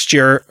least next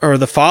year or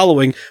the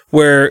following,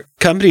 where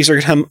companies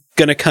are going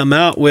to come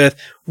out with,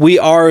 we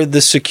are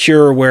the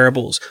secure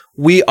wearables.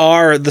 We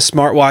are the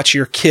smartwatch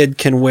your kid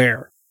can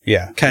wear.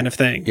 Yeah. Kind of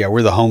thing. Yeah.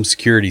 We're the home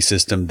security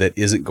system that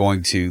isn't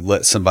going to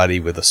let somebody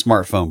with a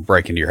smartphone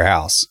break into your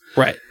house.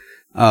 Right.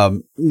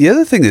 The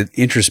other thing that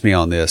interests me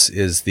on this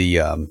is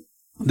the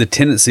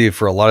tendency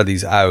for a lot of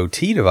these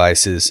IoT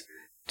devices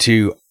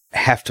to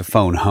have to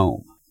phone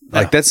home.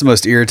 Like, that's the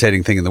most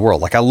irritating thing in the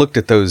world. Like, I looked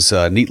at those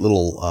neat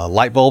little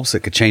light bulbs that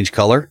could change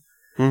color.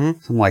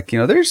 Mm-hmm. So I'm like,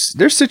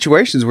 there's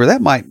situations where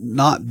that might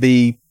not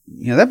be,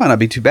 that might not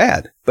be too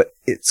bad, but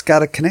it's got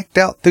to connect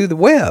out through the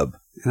web.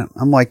 And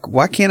I'm like,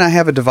 why can't I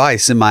have a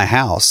device in my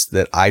house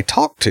that I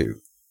talk to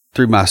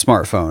through my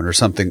smartphone or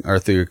something, or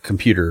through a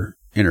computer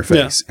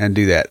interface and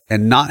do that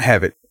and not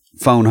have it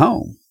phone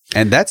home?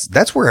 And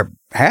that's where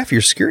half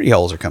your security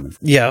holes are coming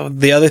from. Yeah.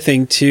 The other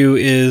thing too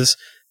is,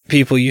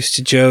 people used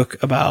to joke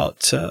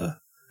about, I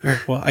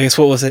guess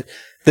what was it?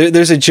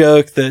 There's a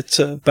joke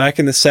that back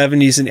in the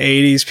 70s and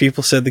 80s,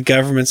 people said the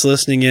government's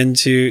listening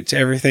into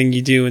everything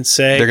you do and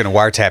say. They're going to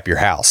wiretap your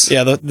house.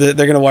 Yeah, they're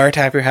going to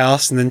wiretap your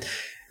house, and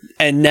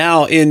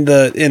now in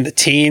the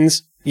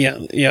teens,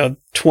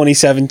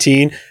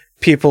 2017,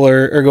 people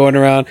are going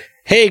around,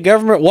 hey,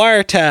 government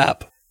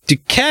wiretap, do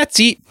cats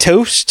eat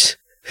toast?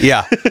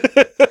 Yeah.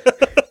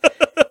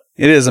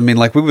 It is. I mean,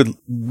 like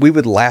we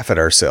would laugh at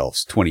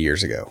ourselves 20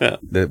 years ago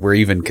that we're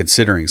even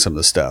considering some of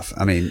the stuff.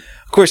 I mean,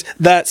 of course,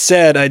 that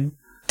said, I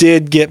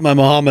did get my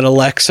mom an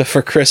Alexa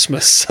for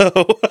Christmas. So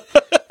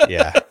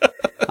yeah,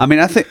 I mean,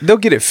 I think they'll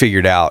get it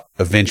figured out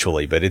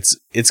eventually, but it's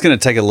going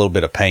to take a little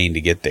bit of pain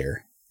to get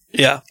there.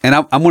 Yeah. And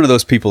I'm one of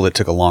those people that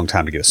took a long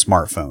time to get a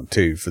smartphone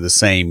too, for the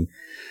same,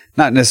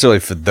 not necessarily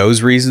for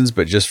those reasons,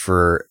 but just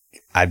for,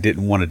 I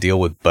didn't want to deal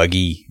with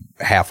buggy,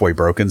 halfway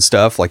broken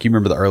stuff. Like, you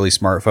remember the early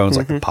smartphones,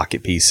 like the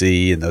Pocket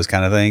PC and those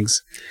kind of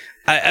things?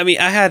 I mean,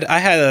 I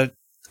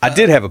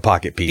did have a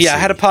Pocket PC. Yeah, I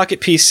had a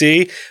Pocket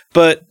PC,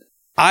 but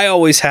I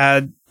always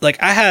had, I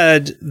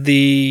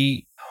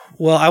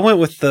went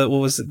with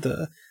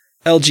the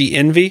LG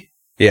Envy.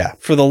 Yeah.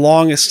 For the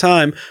longest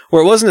time,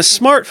 where it wasn't a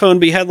smartphone,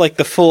 but you had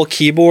the full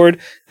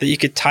keyboard that you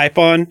could type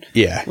on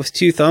with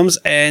two thumbs.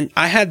 And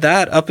I had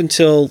that up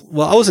until,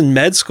 I was in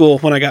med school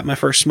when I got my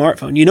first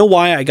smartphone. You know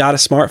why I got a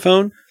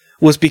smartphone?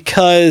 Was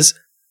because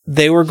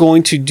they were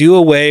going to do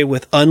away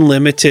with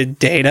unlimited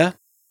data.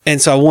 And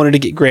so I wanted to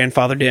get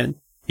grandfathered in.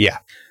 Yeah.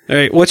 All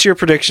right. What's your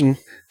prediction?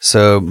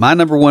 So my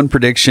number one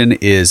prediction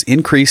is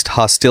increased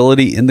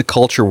hostility in the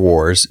culture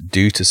wars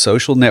due to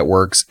social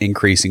networks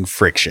increasing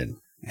friction.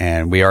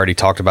 And we already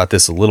talked about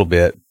this a little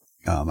bit.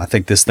 I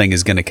think this thing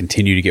is going to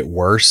continue to get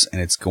worse,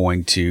 and it's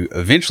going to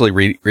eventually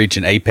reach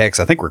an apex.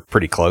 I think we're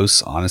pretty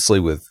close, honestly,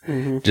 with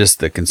just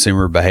the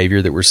consumer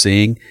behavior that we're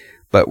seeing.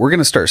 But we're going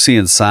to start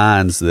seeing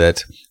signs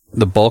that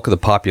the bulk of the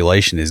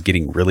population is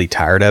getting really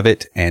tired of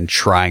it and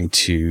trying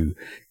to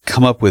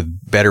come up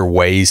with better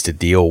ways to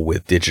deal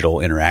with digital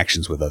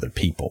interactions with other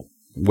people,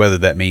 whether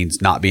that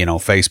means not being on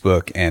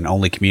Facebook and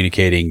only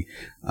communicating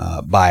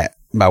by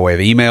way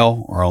of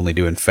email, or only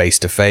doing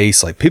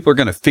face-to-face. Like, people are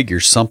going to figure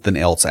something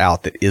else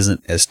out that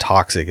isn't as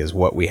toxic as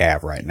what we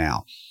have right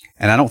now.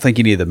 And I don't think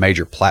any of the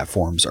major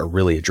platforms are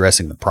really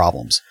addressing the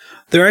problems.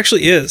 There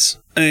actually is.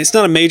 And it's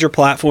not a major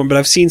platform, but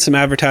I've seen some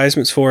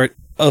advertisements for it,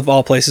 of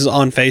all places,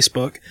 on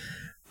Facebook.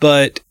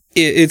 But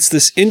it's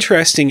this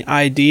interesting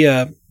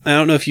idea. I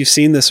don't know if you've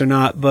seen this or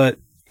not, but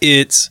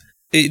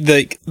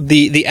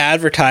the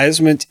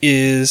advertisement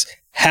is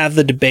have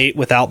the debate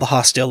without the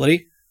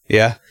hostility.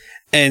 Yeah.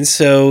 And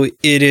so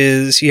it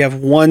is, you have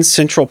one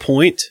central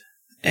point,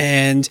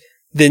 and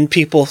then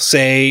people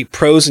say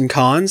pros and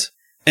cons.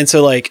 And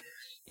so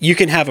you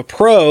can have a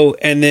pro,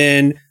 and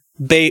then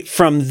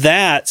from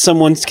that,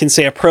 someone can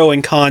say a pro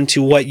and con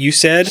to what you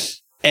said.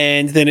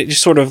 And then it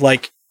just sort of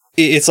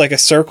it's like a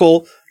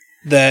circle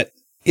that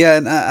Yeah,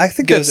 and I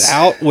think goes that's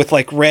out with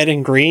like red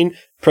and green,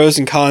 pros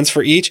and cons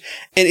for each.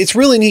 And it's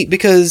really neat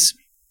because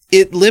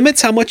it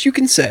limits how much you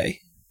can say,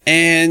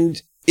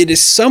 and it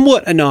is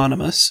somewhat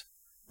anonymous,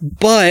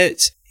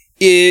 but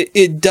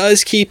it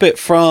does keep it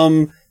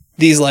from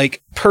these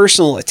like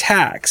personal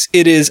attacks.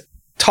 It is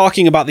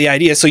talking about the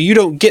idea, so you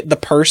don't get the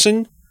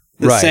person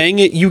that's Right. saying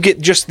it, you get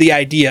just the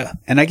idea.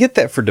 And I get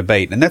that for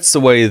debate, and that's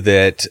the way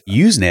that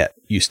Usenet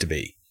used to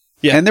be.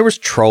 Yeah. And there was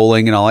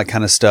trolling and all that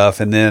kind of stuff.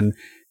 And then,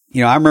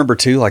 I remember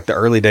too, like the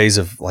early days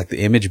of like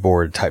the image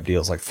board type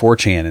deals, like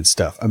 4chan and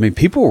stuff. I mean,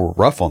 people were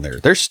rough on there.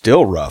 They're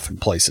still rough in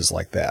places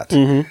like that.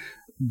 Mm-hmm.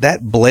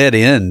 That bled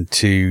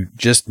into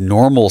just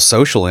normal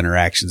social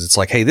interactions. It's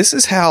like, hey, this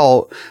is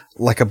how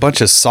like a bunch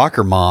of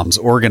soccer moms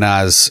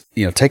organize,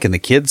 taking the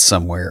kids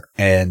somewhere.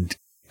 And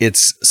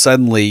it's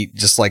suddenly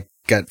just like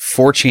got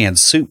 4chan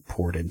soup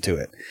poured into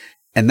it.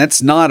 And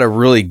that's not a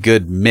really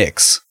good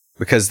mix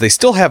because they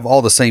still have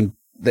all the same,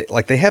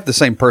 they have the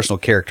same personal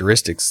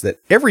characteristics that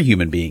every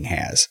human being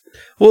has.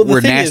 Well, the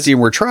we're thing nasty is,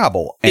 and we're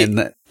tribal.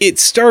 And it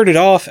started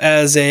off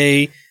as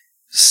a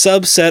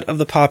subset of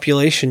the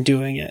population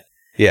doing it.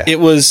 yeah, It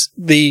was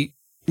the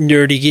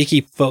nerdy,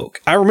 geeky folk.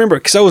 I remember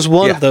because I was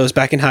one Yeah. of those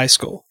back in high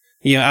school.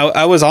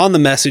 I was on the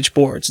message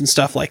boards and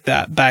stuff like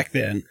that back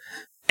then.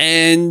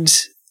 And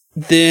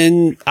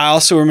then I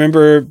also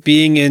remember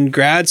being in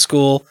grad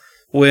school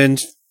when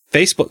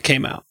Facebook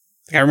came out.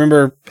 I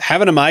remember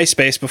having a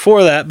MySpace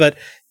before that, but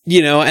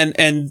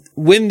and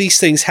when these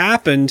things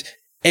happened,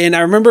 and I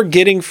remember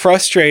getting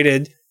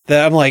frustrated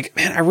that I'm like,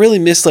 man, I really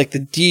miss like the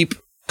deep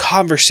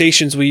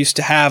conversations we used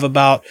to have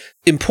about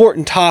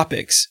important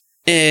topics,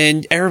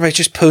 and everybody's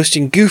just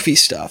posting goofy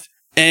stuff.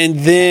 And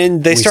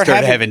then they we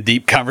started having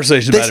deep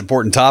conversations about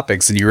important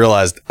topics, and you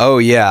realized, oh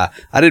yeah,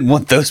 I didn't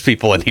want those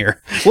people in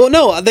here. Well,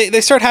 no,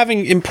 they start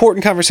having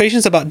important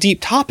conversations about deep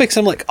topics.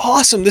 I'm like,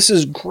 awesome, this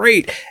is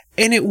great.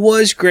 And it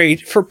was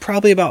great for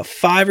probably about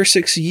 5 or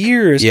 6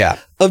 years Yeah.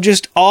 of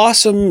just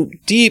awesome,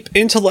 deep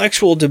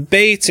intellectual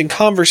debates and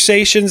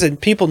conversations and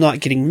people not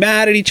getting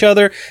mad at each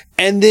other.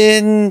 And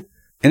then,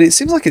 And it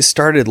seems like it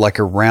started like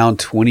around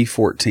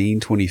 2014,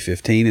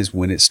 2015 is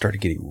when it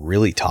started getting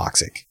really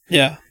toxic.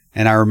 yeah,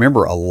 And I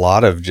remember a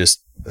lot of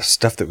just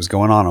stuff that was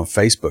going on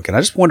Facebook. And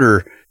I just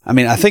wonder, I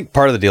mean, I think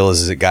part of the deal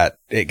is it got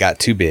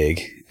too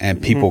big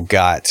and people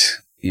got,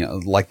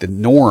 like the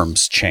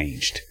norms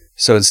changed.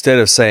 So instead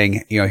of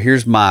saying,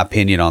 here's my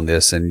opinion on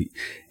this and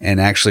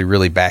actually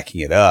really backing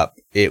it up,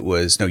 it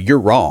was, no, you're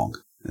wrong.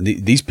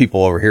 These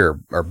people over here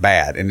are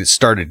bad. And you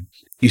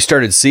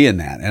started seeing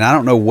that. And I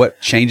don't know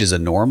what changes a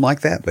norm like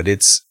that, but I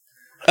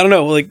don't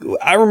know. Like,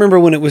 I remember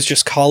when it was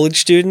just college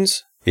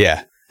students.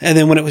 yeah. And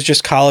then when it was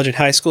just college and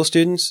high school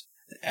students,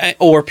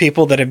 or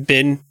people that have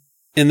been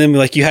in them,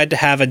 like you had to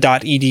have a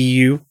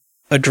 .edu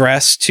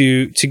address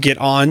to get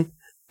on.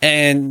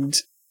 And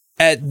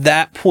at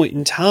that point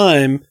in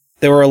time,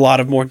 there were a lot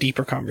of more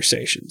deeper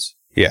conversations.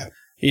 Yeah.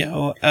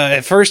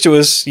 At first it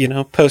was,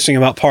 posting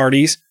about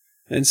parties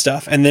and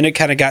stuff. And then it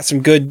kind of got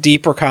some good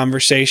deeper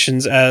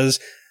conversations as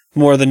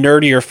more of the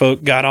nerdier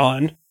folk got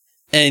on.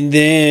 And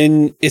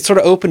then it sort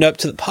of opened up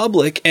to the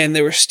public, and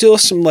there were still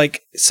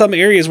some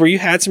areas where you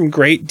had some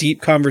great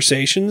deep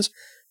conversations,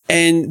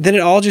 and then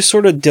it all just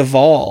sort of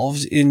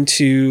devolved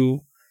into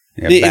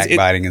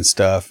backbiting and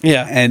stuff.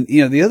 Yeah. And,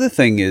 the other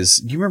thing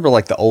is, you remember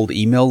like the old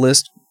email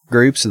list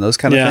groups and those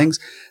kind of things?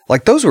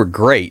 Like those were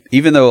great,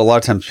 even though a lot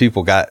of times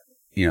people got,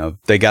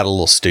 they got a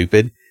little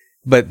stupid,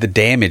 but the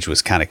damage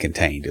was kind of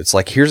contained. It's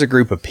like, here's a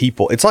group of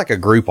people. It's like a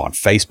group on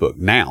Facebook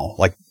now.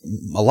 Like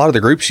a lot of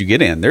the groups you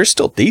get in, they're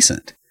still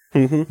decent.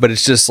 Mm-hmm. But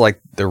it's just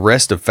like the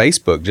rest of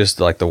Facebook, just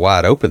like the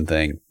wide open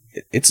thing.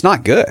 It's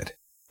not good.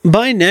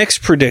 My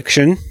next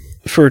prediction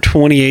for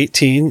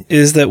 2018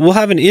 is that we'll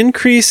have an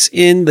increase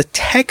in the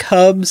tech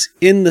hubs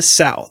in the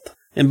South.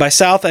 And by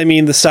South, I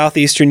mean the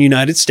southeastern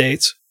United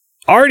States.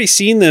 Already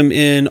seen them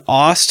in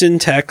Austin,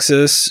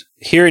 Texas,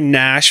 here in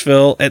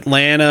Nashville,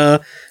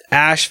 Atlanta,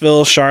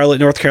 Asheville, Charlotte,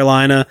 North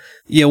Carolina.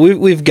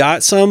 We've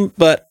got some,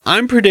 but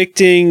I'm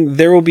predicting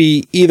there will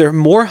be either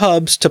more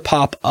hubs to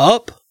pop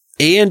up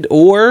and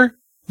or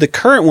the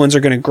current ones are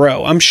going to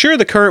grow. I'm sure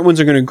the current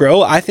ones are going to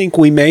grow. I think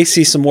we may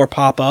see some more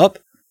pop up.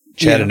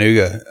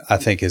 Chattanooga, I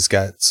think, has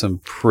got some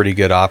pretty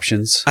good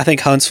options. I think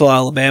Huntsville,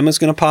 Alabama is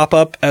going to pop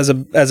up as a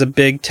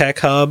big tech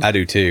hub. I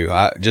do too.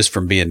 Just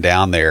from being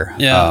down there.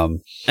 Yeah.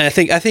 And I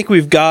think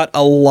we've got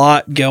a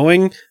lot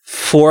going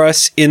for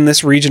us in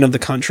this region of the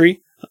country.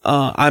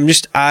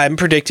 I'm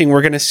predicting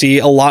we're going to see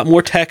a lot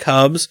more tech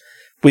hubs.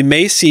 We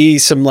may see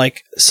some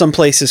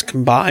places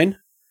combine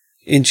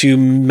into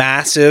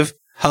massive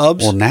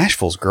hubs. Well,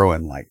 Nashville's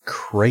growing like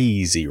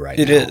crazy right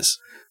now. It is.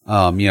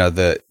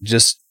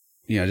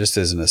 Just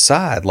as an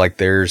aside, like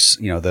there's,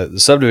 the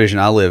subdivision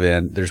I live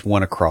in, there's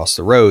one across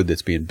the road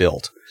that's being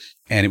built,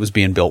 and it was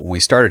being built when we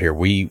started here.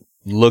 We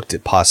looked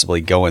at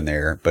possibly going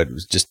there, but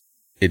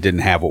it didn't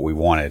have what we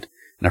wanted.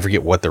 And I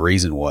forget what the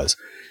reason was,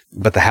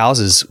 but the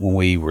houses when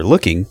we were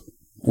looking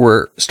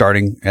were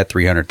starting at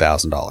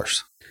 $300,000.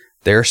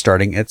 They're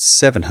starting at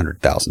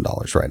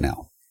 $700,000 right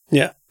now.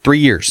 Yeah. 3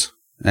 years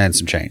and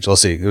some change.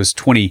 Let's see. Was it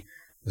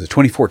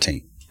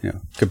 2014?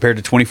 Compared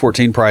to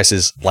 2014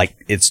 prices, like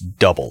it's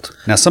doubled.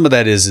 Now, some of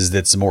that is that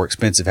it's more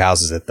expensive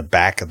houses at the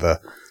back of the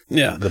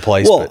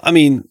place. Well, I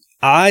mean,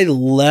 I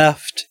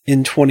left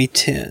in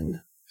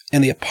 2010,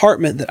 and the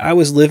apartment that I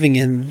was living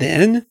in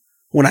then,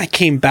 when I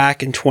came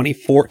back in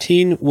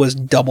 2014, was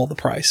double the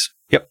price.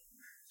 Yep.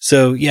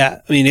 So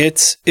yeah, I mean,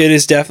 it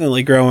is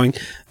definitely growing.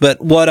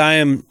 But what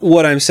I'm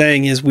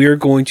saying is we're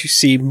going to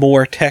see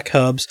more tech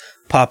hubs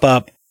pop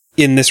up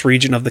in this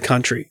region of the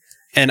country,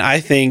 and I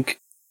think,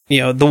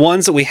 the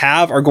ones that we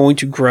have are going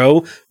to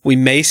grow. We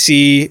may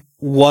see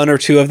one or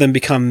two of them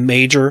become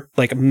major,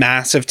 like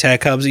massive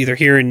tech hubs, either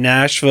here in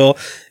Nashville,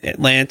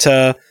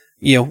 Atlanta,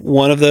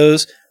 one of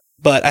those.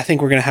 But I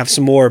think we're going to have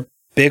some more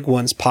big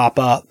ones pop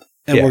up,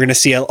 and we're going to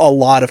see a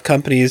lot of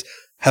companies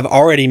have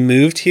already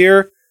moved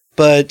here,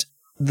 but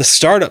the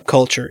startup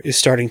culture is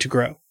starting to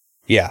grow.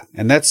 Yeah.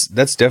 And that's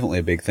definitely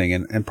a big thing.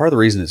 And part of the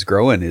reason it's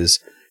growing is,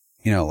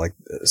 like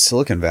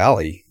Silicon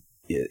Valley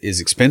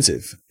is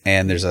expensive,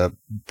 and there's a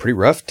pretty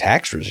rough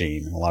tax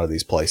regime in a lot of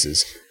these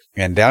places.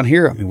 And down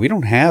here, I mean, we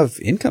don't have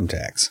income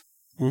tax.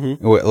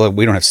 Mm-hmm.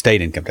 We don't have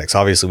state income tax.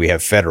 Obviously, we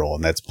have federal,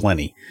 and that's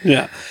plenty.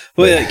 Yeah.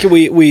 Well,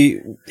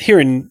 we here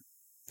in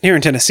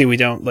Tennessee, we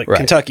don't. Like, right.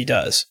 Kentucky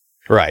does.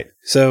 Right.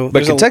 So,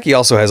 but Kentucky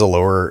also has a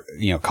lower,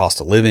 cost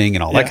of living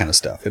and all that kind of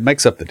stuff. It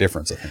makes up the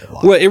difference, I think, a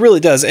lot. Well, it really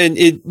does. And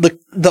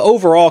the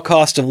overall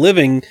cost of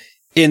living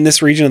in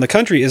this region of the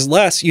country is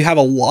less. You have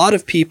a lot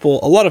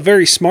of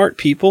very smart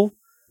people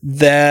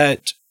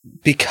that,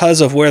 because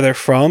of where they're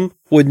from,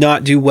 would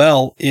not do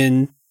well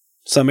in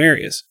some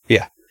areas.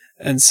 Yeah.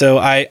 And so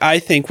I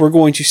think we're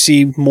going to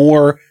see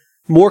more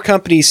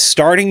companies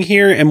starting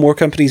here and more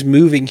companies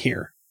moving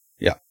here.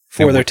 Yeah.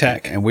 For their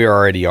tech. And we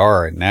already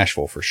are in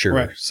Nashville for sure.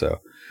 Right. So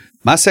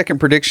my second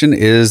prediction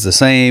is the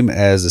same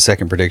as the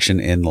second prediction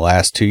in the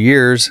last 2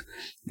 years,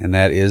 and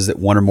that is that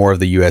one or more of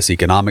the U.S.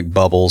 economic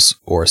bubbles,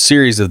 or a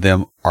series of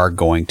them, are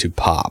going to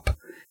pop.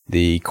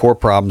 The core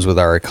problems with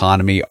our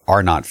economy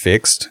are not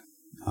fixed.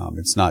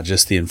 It's not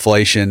just the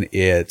inflation.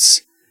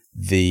 It's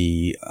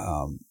the,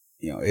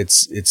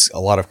 it's a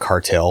lot of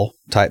cartel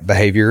type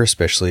behavior,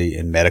 especially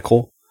in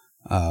medical.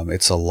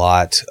 It's a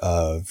lot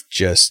of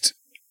just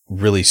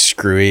really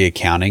screwy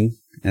accounting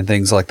and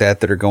things like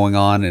that are going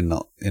on in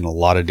a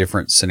lot of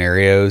different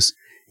scenarios.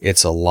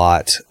 It's a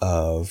lot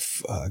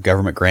of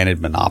government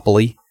granted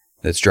monopoly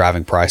that's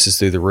driving prices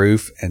through the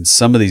roof. And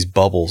some of these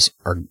bubbles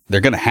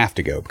they're going to have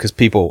to go, because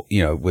people,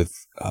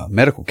 with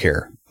medical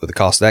care, with the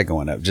cost of that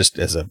going up, just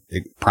as a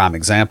prime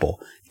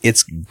example,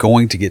 it's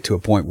going to get to a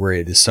point where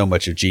it is so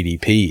much of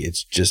GDP,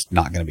 it's just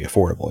not going to be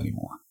affordable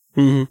anymore.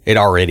 Mm-hmm. It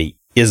already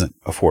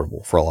isn't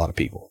affordable for a lot of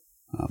people.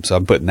 So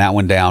I'm putting that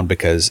one down,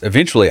 because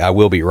eventually I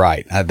will be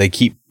right. They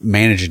keep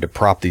managing to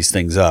prop these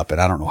things up,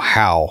 and I don't know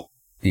how,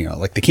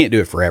 they can't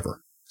do it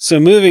forever. So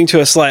moving to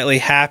a slightly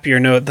happier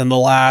note than the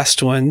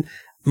last one,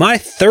 my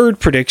third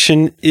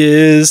prediction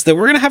is that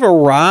we're going to have a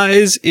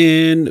rise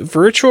in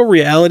virtual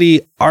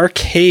reality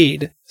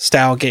arcade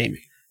style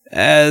gaming.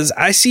 As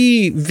I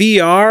see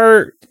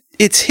VR,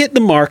 it's hit the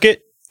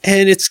market,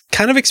 and it's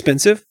kind of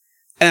expensive,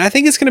 and I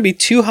think it's going to be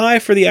too high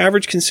for the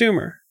average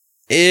consumer.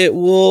 It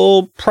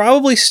will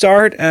probably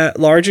start at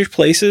larger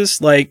places,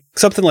 like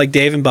something like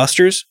Dave &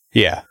 Buster's.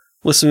 Yeah.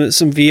 With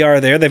some VR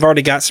there. They've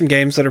already got some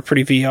games that are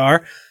pretty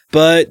VR.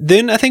 But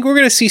then I think we're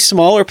going to see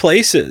smaller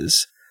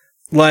places,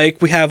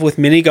 like we have with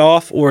mini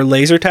golf or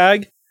laser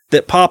tag,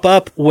 that pop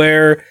up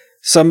where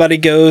somebody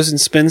goes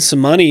and spends some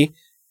money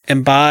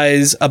and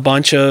buys a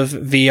bunch of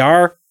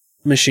VR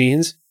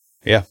machines.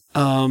 Yeah.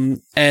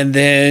 And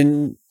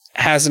then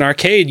has an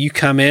arcade. You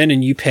come in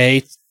and you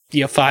pay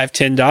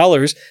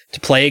 $5-10 to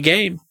play a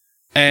game.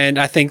 And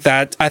I think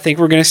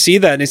we're going to see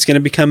that, and it's going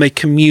to become a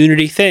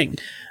community thing.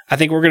 I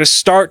think we're going to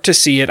start to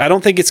see it. I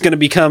don't think it's going to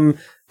become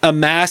a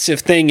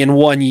massive thing in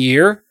 1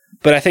 year,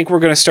 but I think we're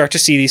going to start to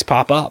see these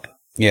pop up.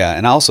 Yeah,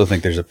 and I also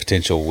think there's a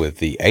potential with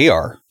the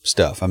AR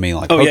stuff. I mean,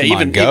 like Pokemon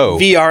even Go.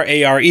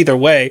 VR, AR, either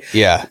way.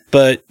 Yeah.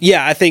 But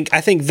yeah, I think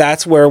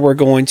that's where we're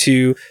going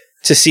to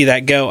see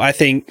that go. I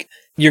think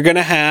you're going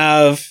to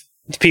have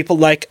people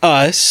like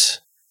us,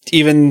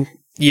 even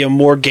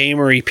more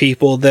gamery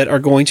people, that are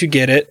going to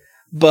get it.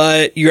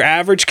 But your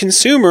average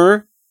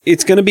consumer,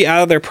 it's going to be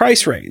out of their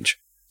price range.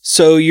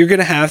 So you're going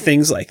to have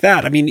things like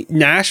that. I mean,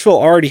 Nashville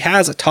already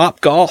has a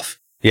Top Golf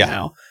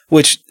now,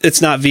 which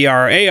it's not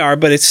VR or AR,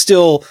 but it's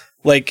still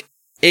like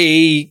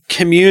a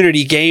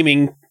community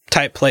gaming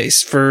type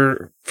place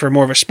for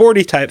more of a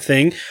sporty type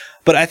thing.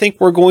 But I think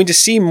we're going to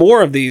see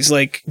more of these.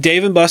 Like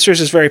Dave &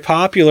 Buster's is very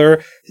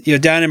popular.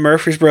 Down in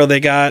Murfreesboro, they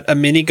got a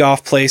mini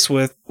golf place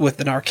with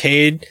an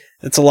arcade.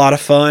 It's a lot of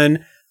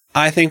fun.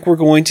 I think we're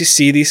going to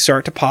see these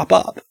start to pop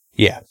up.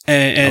 Yeah.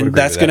 And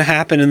that's going to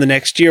happen in the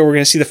next year. We're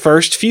going to see the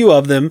first few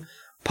of them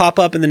pop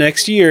up in the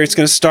next year. It's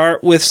going to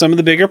start with some of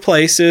the bigger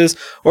places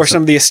or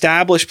some of the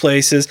established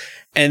places.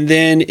 And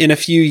then in a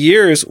few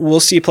years, we'll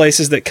see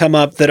places that come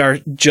up that are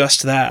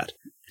just that.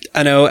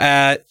 I know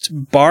at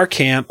Bar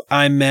Camp,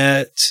 I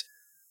met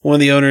one of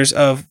the owners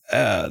of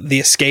the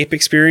Escape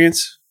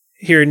Experience.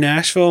 here in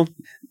Nashville.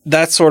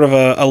 That's sort of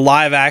a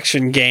live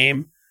action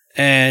game,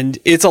 and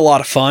it's a lot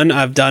of fun.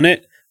 I've done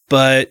it,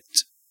 but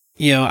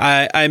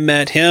I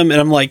met him and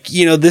I'm like,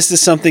 this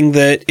is something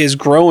that is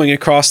growing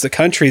across the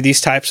country,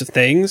 these types of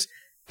things.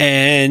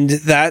 And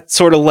that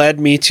sort of led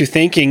me to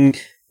thinking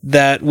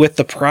that with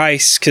the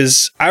price,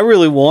 because I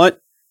really want,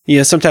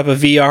 some type of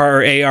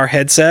VR or AR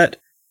headset,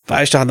 but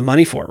I just don't have the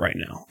money for it right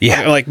now.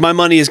 Yeah. Like my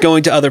money is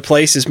going to other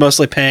places,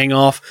 mostly paying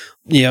off,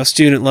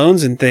 student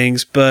loans and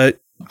things, but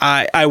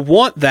I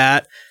want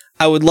that.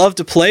 I would love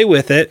to play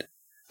with it.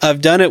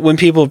 I've done it when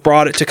people have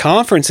brought it to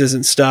conferences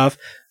and stuff.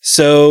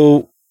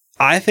 So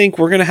I think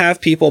we're going to have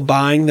people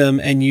buying them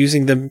and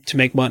using them to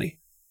make money.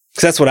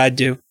 Because that's what I'd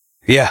do.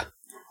 Yeah.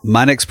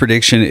 My next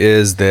prediction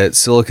is that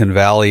Silicon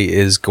Valley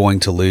is going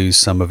to lose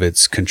some of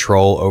its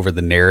control over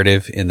the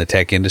narrative in the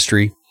tech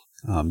industry,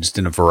 just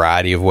in a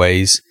variety of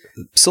ways.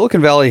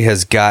 Silicon Valley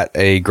has got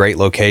a great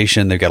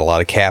location. They've got a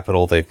lot of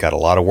capital. They've got a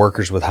lot of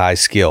workers with high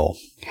skill.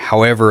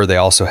 However, they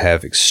also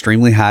have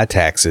extremely high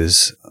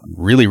taxes,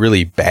 really,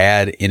 really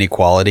bad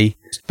inequality.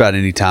 Just about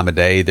any time of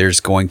day, there's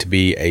going to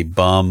be a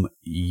bum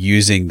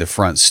using the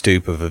front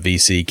stoop of a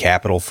VC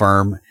capital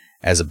firm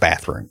as a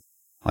bathroom.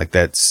 Like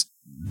that's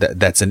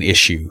an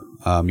issue.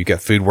 You've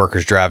got food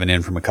workers driving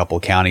in from a couple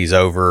of counties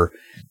over.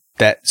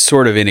 That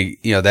sort of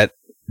that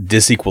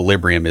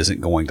disequilibrium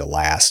isn't going to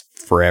last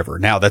forever.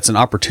 Now, that's an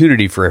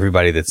opportunity for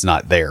everybody that's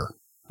not there.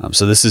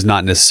 So this is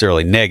not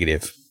necessarily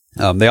negative.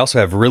 They also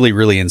have really,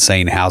 really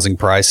insane housing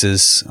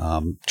prices.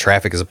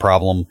 Traffic is a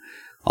problem,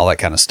 all that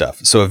kind of stuff.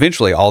 So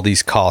eventually all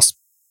these costs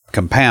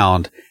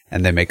compound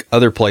and they make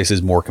other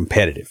places more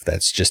competitive.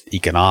 That's just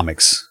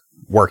economics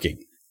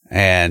working.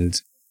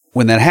 And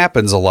when that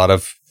happens, a lot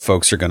of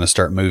folks are going to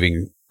start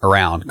moving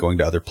around, going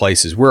to other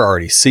places. We're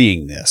already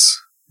seeing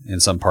this in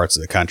some parts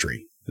of the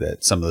country,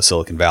 that some of the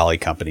Silicon Valley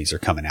companies are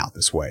coming out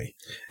this way.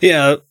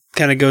 Yeah,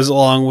 kind of goes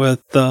along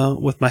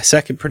with my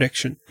second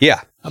prediction.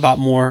 Yeah. About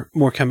more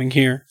coming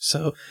here.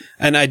 So,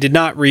 and I did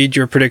not read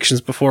your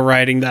predictions before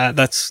writing that.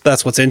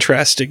 That's what's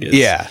interesting.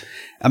 Yeah.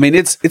 I mean,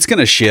 it's going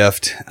to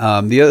shift.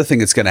 The other thing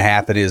that's going to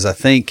happen is I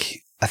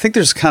think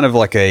there's kind of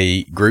like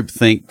a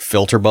groupthink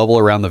filter bubble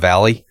around the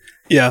Valley.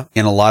 Yeah.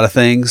 In a lot of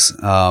things.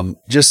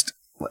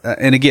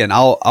 And again,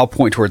 I'll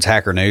point towards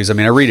Hacker News. I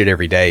mean, I read it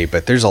every day,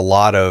 but there's a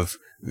lot of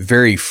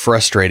very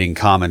frustrating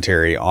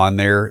commentary on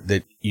there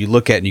that you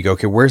look at and you go,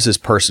 okay, where's this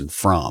person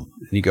from?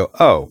 And you go,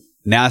 oh,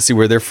 now I see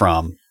where they're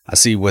from. I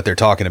see what they're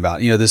talking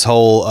about. This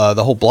whole,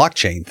 the whole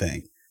blockchain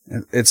thing.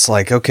 It's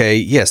like, okay,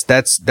 yes,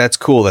 that's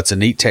cool. That's a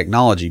neat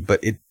technology,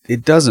 but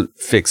it doesn't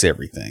fix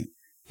everything.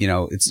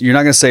 You're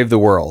not going to save the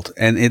world.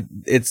 And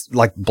it's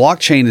like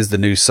blockchain is the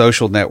new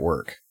social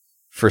network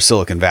for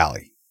Silicon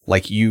Valley.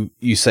 Like you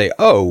say,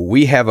 oh,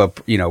 we have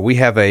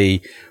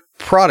a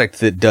product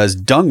that does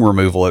dung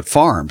removal at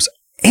farms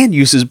and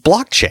uses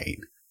blockchain.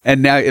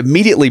 And now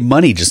immediately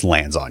money just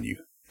lands on you.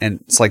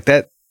 And it's like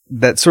that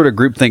sort of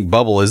groupthink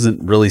bubble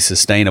isn't really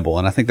sustainable.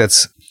 And I think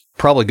that's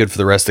probably good for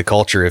the rest of the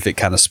culture if it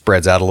kind of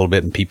spreads out a little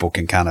bit and people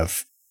can kind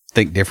of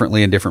think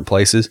differently in different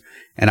places.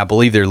 And I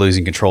believe they're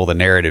losing control of the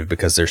narrative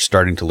because they're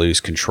starting to lose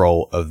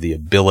control of the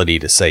ability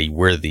to say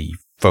we're the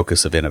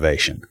focus of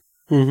innovation.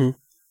 Mm-hmm.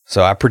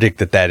 So I predict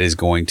that is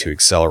going to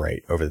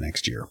accelerate over the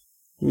next year.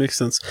 Makes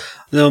sense.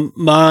 Now,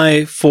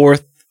 my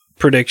fourth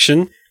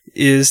prediction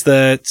is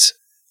that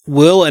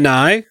Will and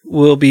I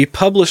will be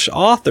published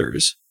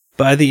authors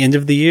by the end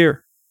of the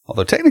year.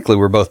 Although technically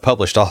we're both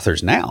published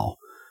authors now,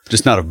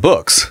 just not of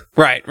books.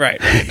 Right.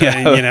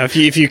 Yeah.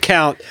 If you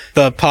count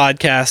the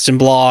podcast and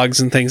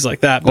blogs and things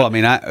like that. Well, I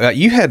mean,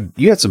 you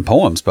had some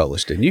poems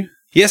published, didn't you?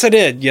 Yes, I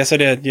did.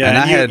 Yeah.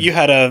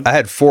 And I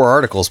had 4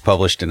 articles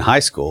published in high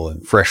school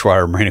in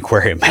Freshwater Marine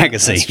Aquarium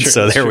magazine.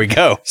 So there we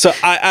go. So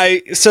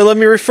so let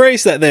me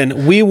rephrase that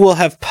then. We will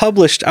have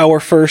published our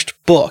first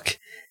book,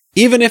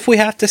 even if we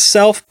have to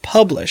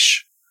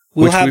self-publish.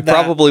 Which we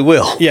probably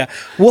will. Yeah.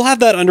 We'll have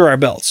that under our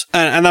belts.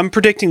 And I'm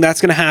predicting that's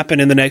going to happen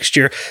in the next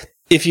year.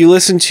 If you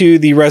listen to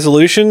the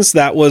resolutions,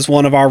 that was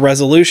one of our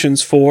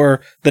resolutions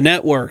for the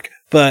network.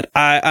 But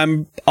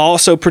I'm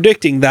also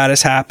predicting that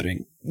is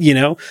happening.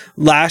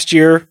 Last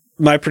year,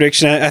 my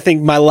prediction, I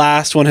think my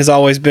last one has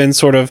always been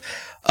sort of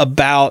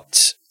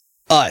about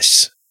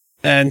us.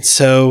 And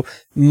so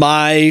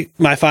my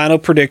final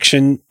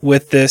prediction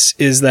with this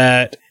is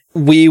that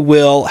we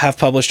will have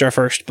published our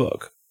first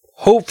book.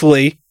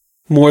 Hopefully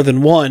more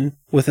than one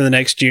within the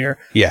next year.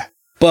 Yeah.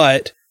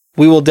 But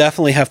we will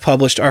definitely have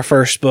published our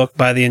first book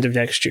by the end of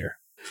next year.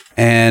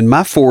 And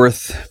my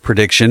fourth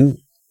prediction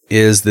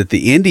is that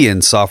the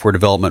Indian software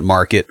development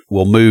market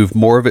will move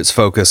more of its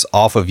focus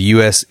off of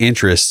U.S.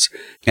 interests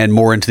and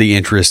more into the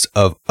interests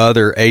of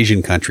other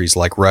Asian countries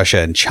like Russia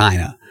and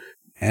China.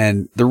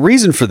 And the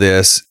reason for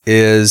this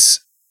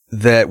is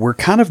that we're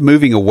kind of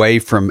moving away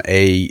from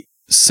a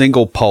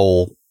single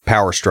pole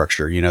power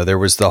structure. There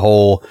was the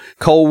whole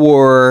Cold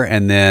War,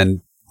 and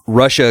then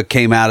Russia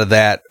came out of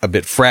that a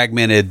bit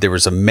fragmented. There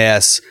was a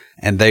mess,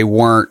 and they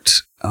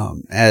weren't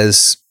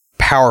as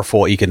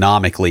powerful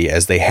economically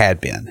as they had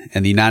been.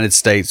 And the United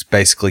States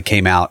basically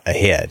came out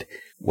ahead.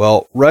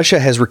 Well, Russia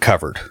has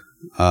recovered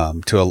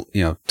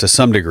to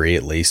some degree,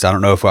 at least. I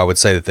don't know if I would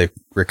say that they've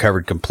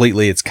recovered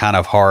completely. It's kind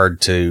of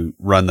hard to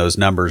run those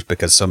numbers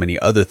because so many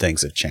other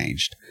things have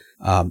changed.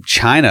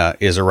 China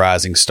is a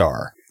rising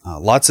star.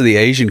 Lots of the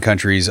Asian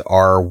countries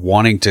are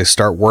wanting to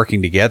start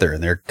working together,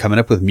 and they're coming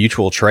up with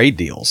mutual trade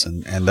deals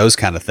and those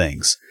kind of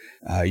things.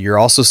 You're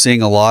also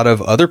seeing a lot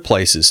of other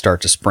places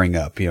start to spring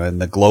up, in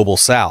the global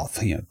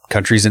south.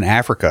 Countries in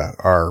Africa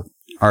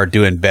are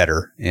doing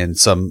better in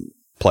some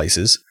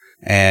places,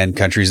 and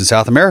countries in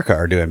South America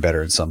are doing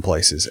better in some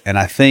places. And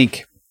I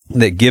think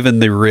that given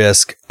the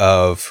risk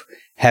of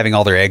having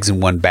all their eggs in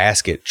one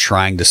basket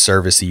trying to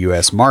service the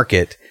U.S.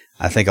 market,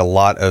 I think a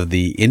lot of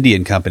the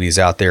Indian companies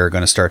out there are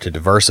going to start to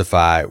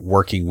diversify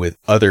working with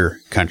other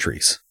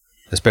countries,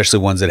 especially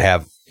ones that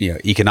have,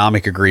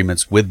 economic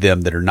agreements with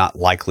them that are not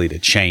likely to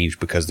change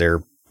because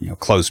they're,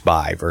 close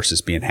by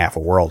versus being half a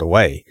world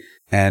away.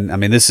 And I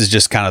mean, this is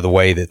just kind of the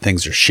way that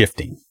things are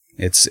shifting.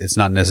 It's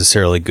not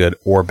necessarily good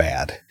or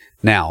bad.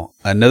 Now,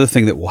 another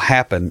thing that will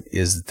happen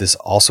is that this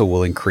also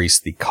will increase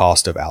the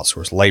cost of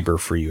outsourced labor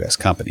for U.S.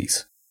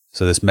 companies.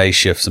 So this may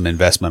shift some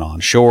investment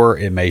onshore.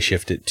 It may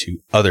shift it to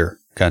other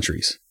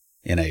countries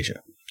in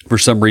Asia. For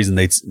some reason,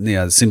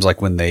 it seems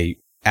like when they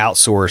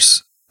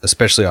outsource,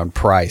 especially on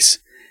price,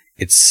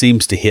 it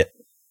seems to hit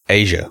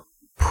Asia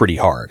pretty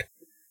hard.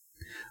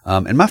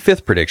 And my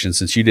fifth prediction,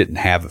 since you didn't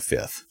have a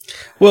fifth.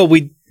 Well,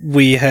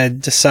 we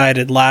had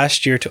decided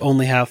last year to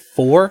only have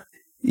 4.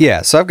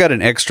 Yeah, so I've got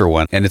an extra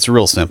one, and it's a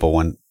real simple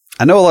one.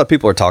 I know a lot of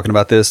people are talking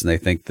about this, and they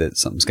think that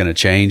something's going to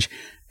change.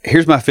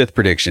 Here's my fifth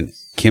prediction.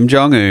 Kim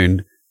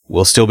Jong-un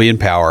will still be in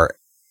power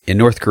in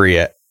North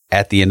Korea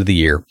at the end of the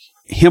year.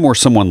 Him or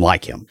someone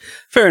like him.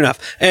 Fair enough.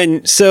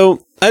 And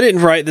so I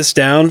didn't write this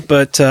down,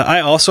 but I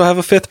also have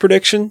a fifth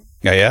prediction.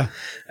 Oh, yeah?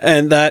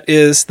 And that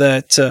is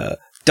that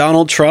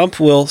Donald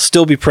Trump will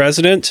still be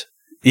president.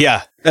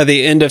 Yeah. At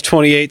the end of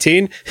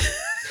 2018.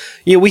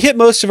 We hit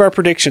most of our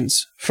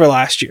predictions for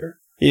last year.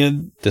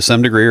 To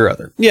some degree or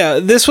other. Yeah,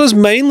 this was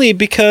mainly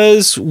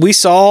because we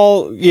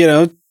saw,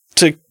 to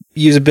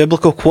use a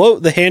biblical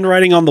quote, the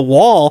handwriting on the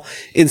wall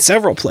in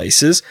several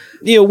places.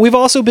 We've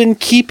also been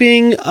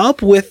keeping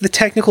up with the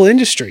technical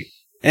industry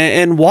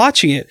and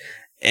watching it.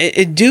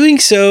 And doing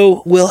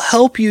so will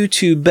help you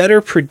to better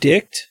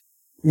predict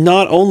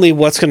not only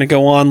what's going to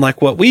go on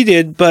like what we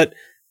did, but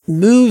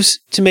moves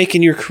to make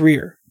in your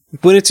career.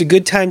 When it's a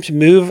good time to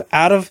move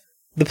out of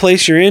the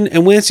place you're in,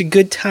 and when it's a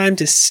good time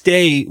to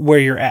stay where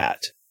you're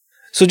at.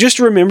 So just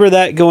remember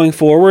that going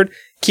forward.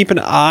 Keep an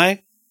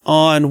eye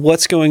on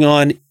what's going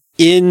on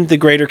in the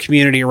greater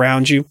community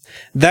around you.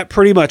 That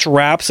pretty much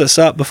wraps us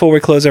up before we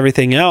close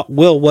everything out.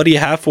 Will, what do you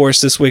have for us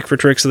this week for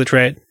Tricks of the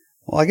Trade?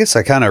 Well, I guess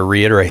I kind of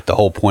reiterate the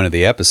whole point of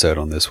the episode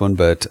on this one,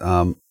 but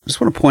I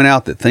just want to point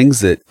out that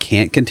things that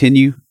can't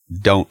continue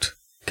don't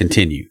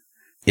continue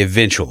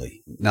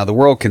eventually. Now, the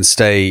world can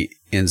stay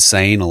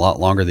insane a lot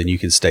longer than you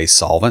can stay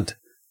solvent,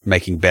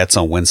 making bets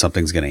on when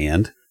something's going to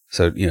end.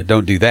 So,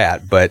 don't do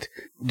that. But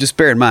just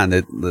bear in mind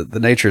that the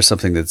nature of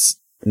something that's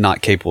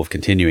not capable of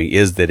continuing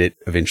is that it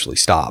eventually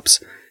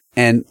stops.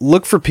 And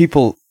look for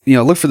people,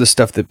 look for the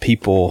stuff that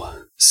people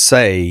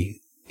say,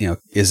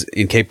 is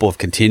incapable of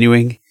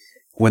continuing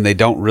when they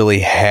don't really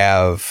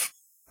have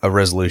a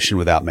resolution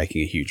without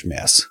making a huge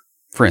mess.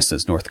 For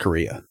instance, North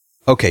Korea.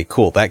 Okay,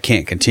 cool. That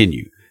can't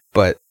continue.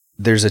 But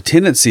there's a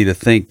tendency to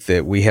think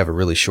that we have a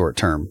really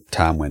short-term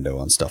time window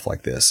on stuff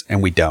like this,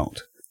 and we don't.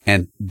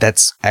 And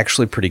that's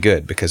actually pretty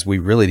good because we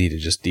really need to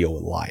just deal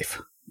with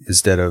life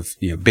instead of,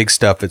 big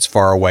stuff that's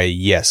far away.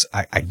 Yes,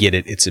 I get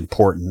it. It's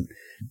important,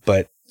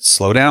 but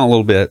slow down a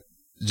little bit.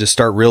 Just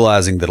start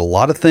realizing that a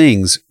lot of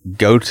things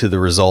go to the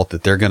result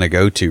that they're going to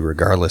go to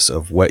regardless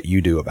of what you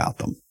do about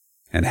them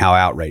and how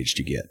outraged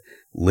you get.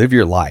 Live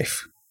your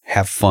life.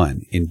 Have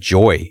fun.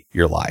 Enjoy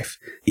your life.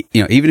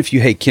 Even if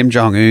you hate Kim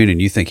Jong-un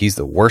and you think he's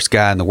the worst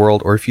guy in the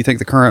world, or if you think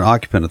the current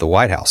occupant of the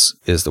White House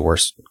is the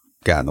worst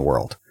guy in the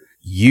world,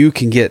 you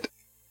can get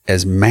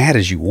as mad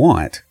as you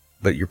want,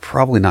 but you're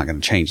probably not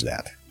going to change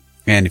that.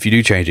 And if you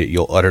do change it,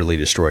 you'll utterly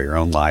destroy your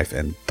own life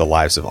and the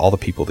lives of all the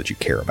people that you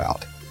care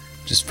about.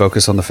 Just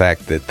focus on the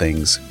fact that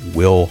things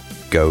will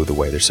go the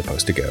way they're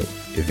supposed to go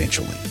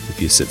eventually if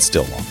you sit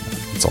still long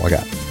enough. That's all I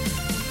got.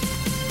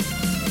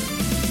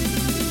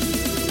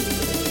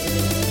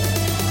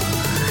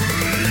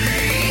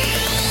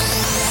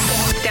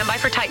 Stand by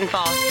for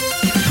Titanfall.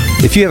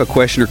 If you have a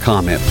question or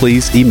comment,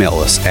 please email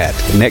us at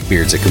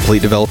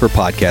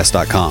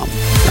neckbeards@CompleteDeveloperPodcast.com.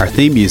 Our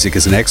theme music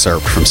is an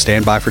excerpt from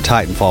Stand By for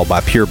Titanfall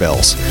by Pure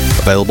Bells,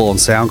 available on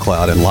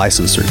SoundCloud and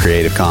licensed through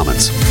Creative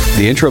Commons.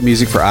 The intro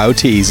music for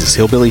IoTease is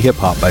Hillbilly Hip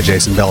Hop by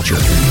Jason Belcher.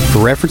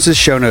 For references,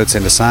 show notes,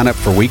 and to sign up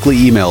for weekly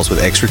emails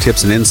with extra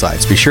tips and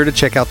insights, be sure to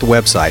check out the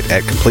website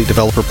at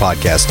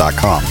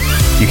CompleteDeveloperPodcast.com.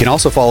 You can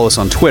also follow us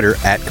on Twitter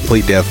at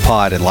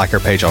CompleteDevPod and like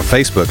our page on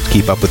Facebook to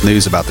keep up with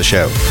news about the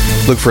show.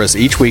 Look for us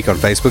each week on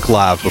Facebook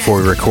Live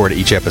before we record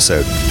each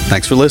episode.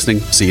 Thanks for listening.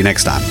 See you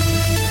next time.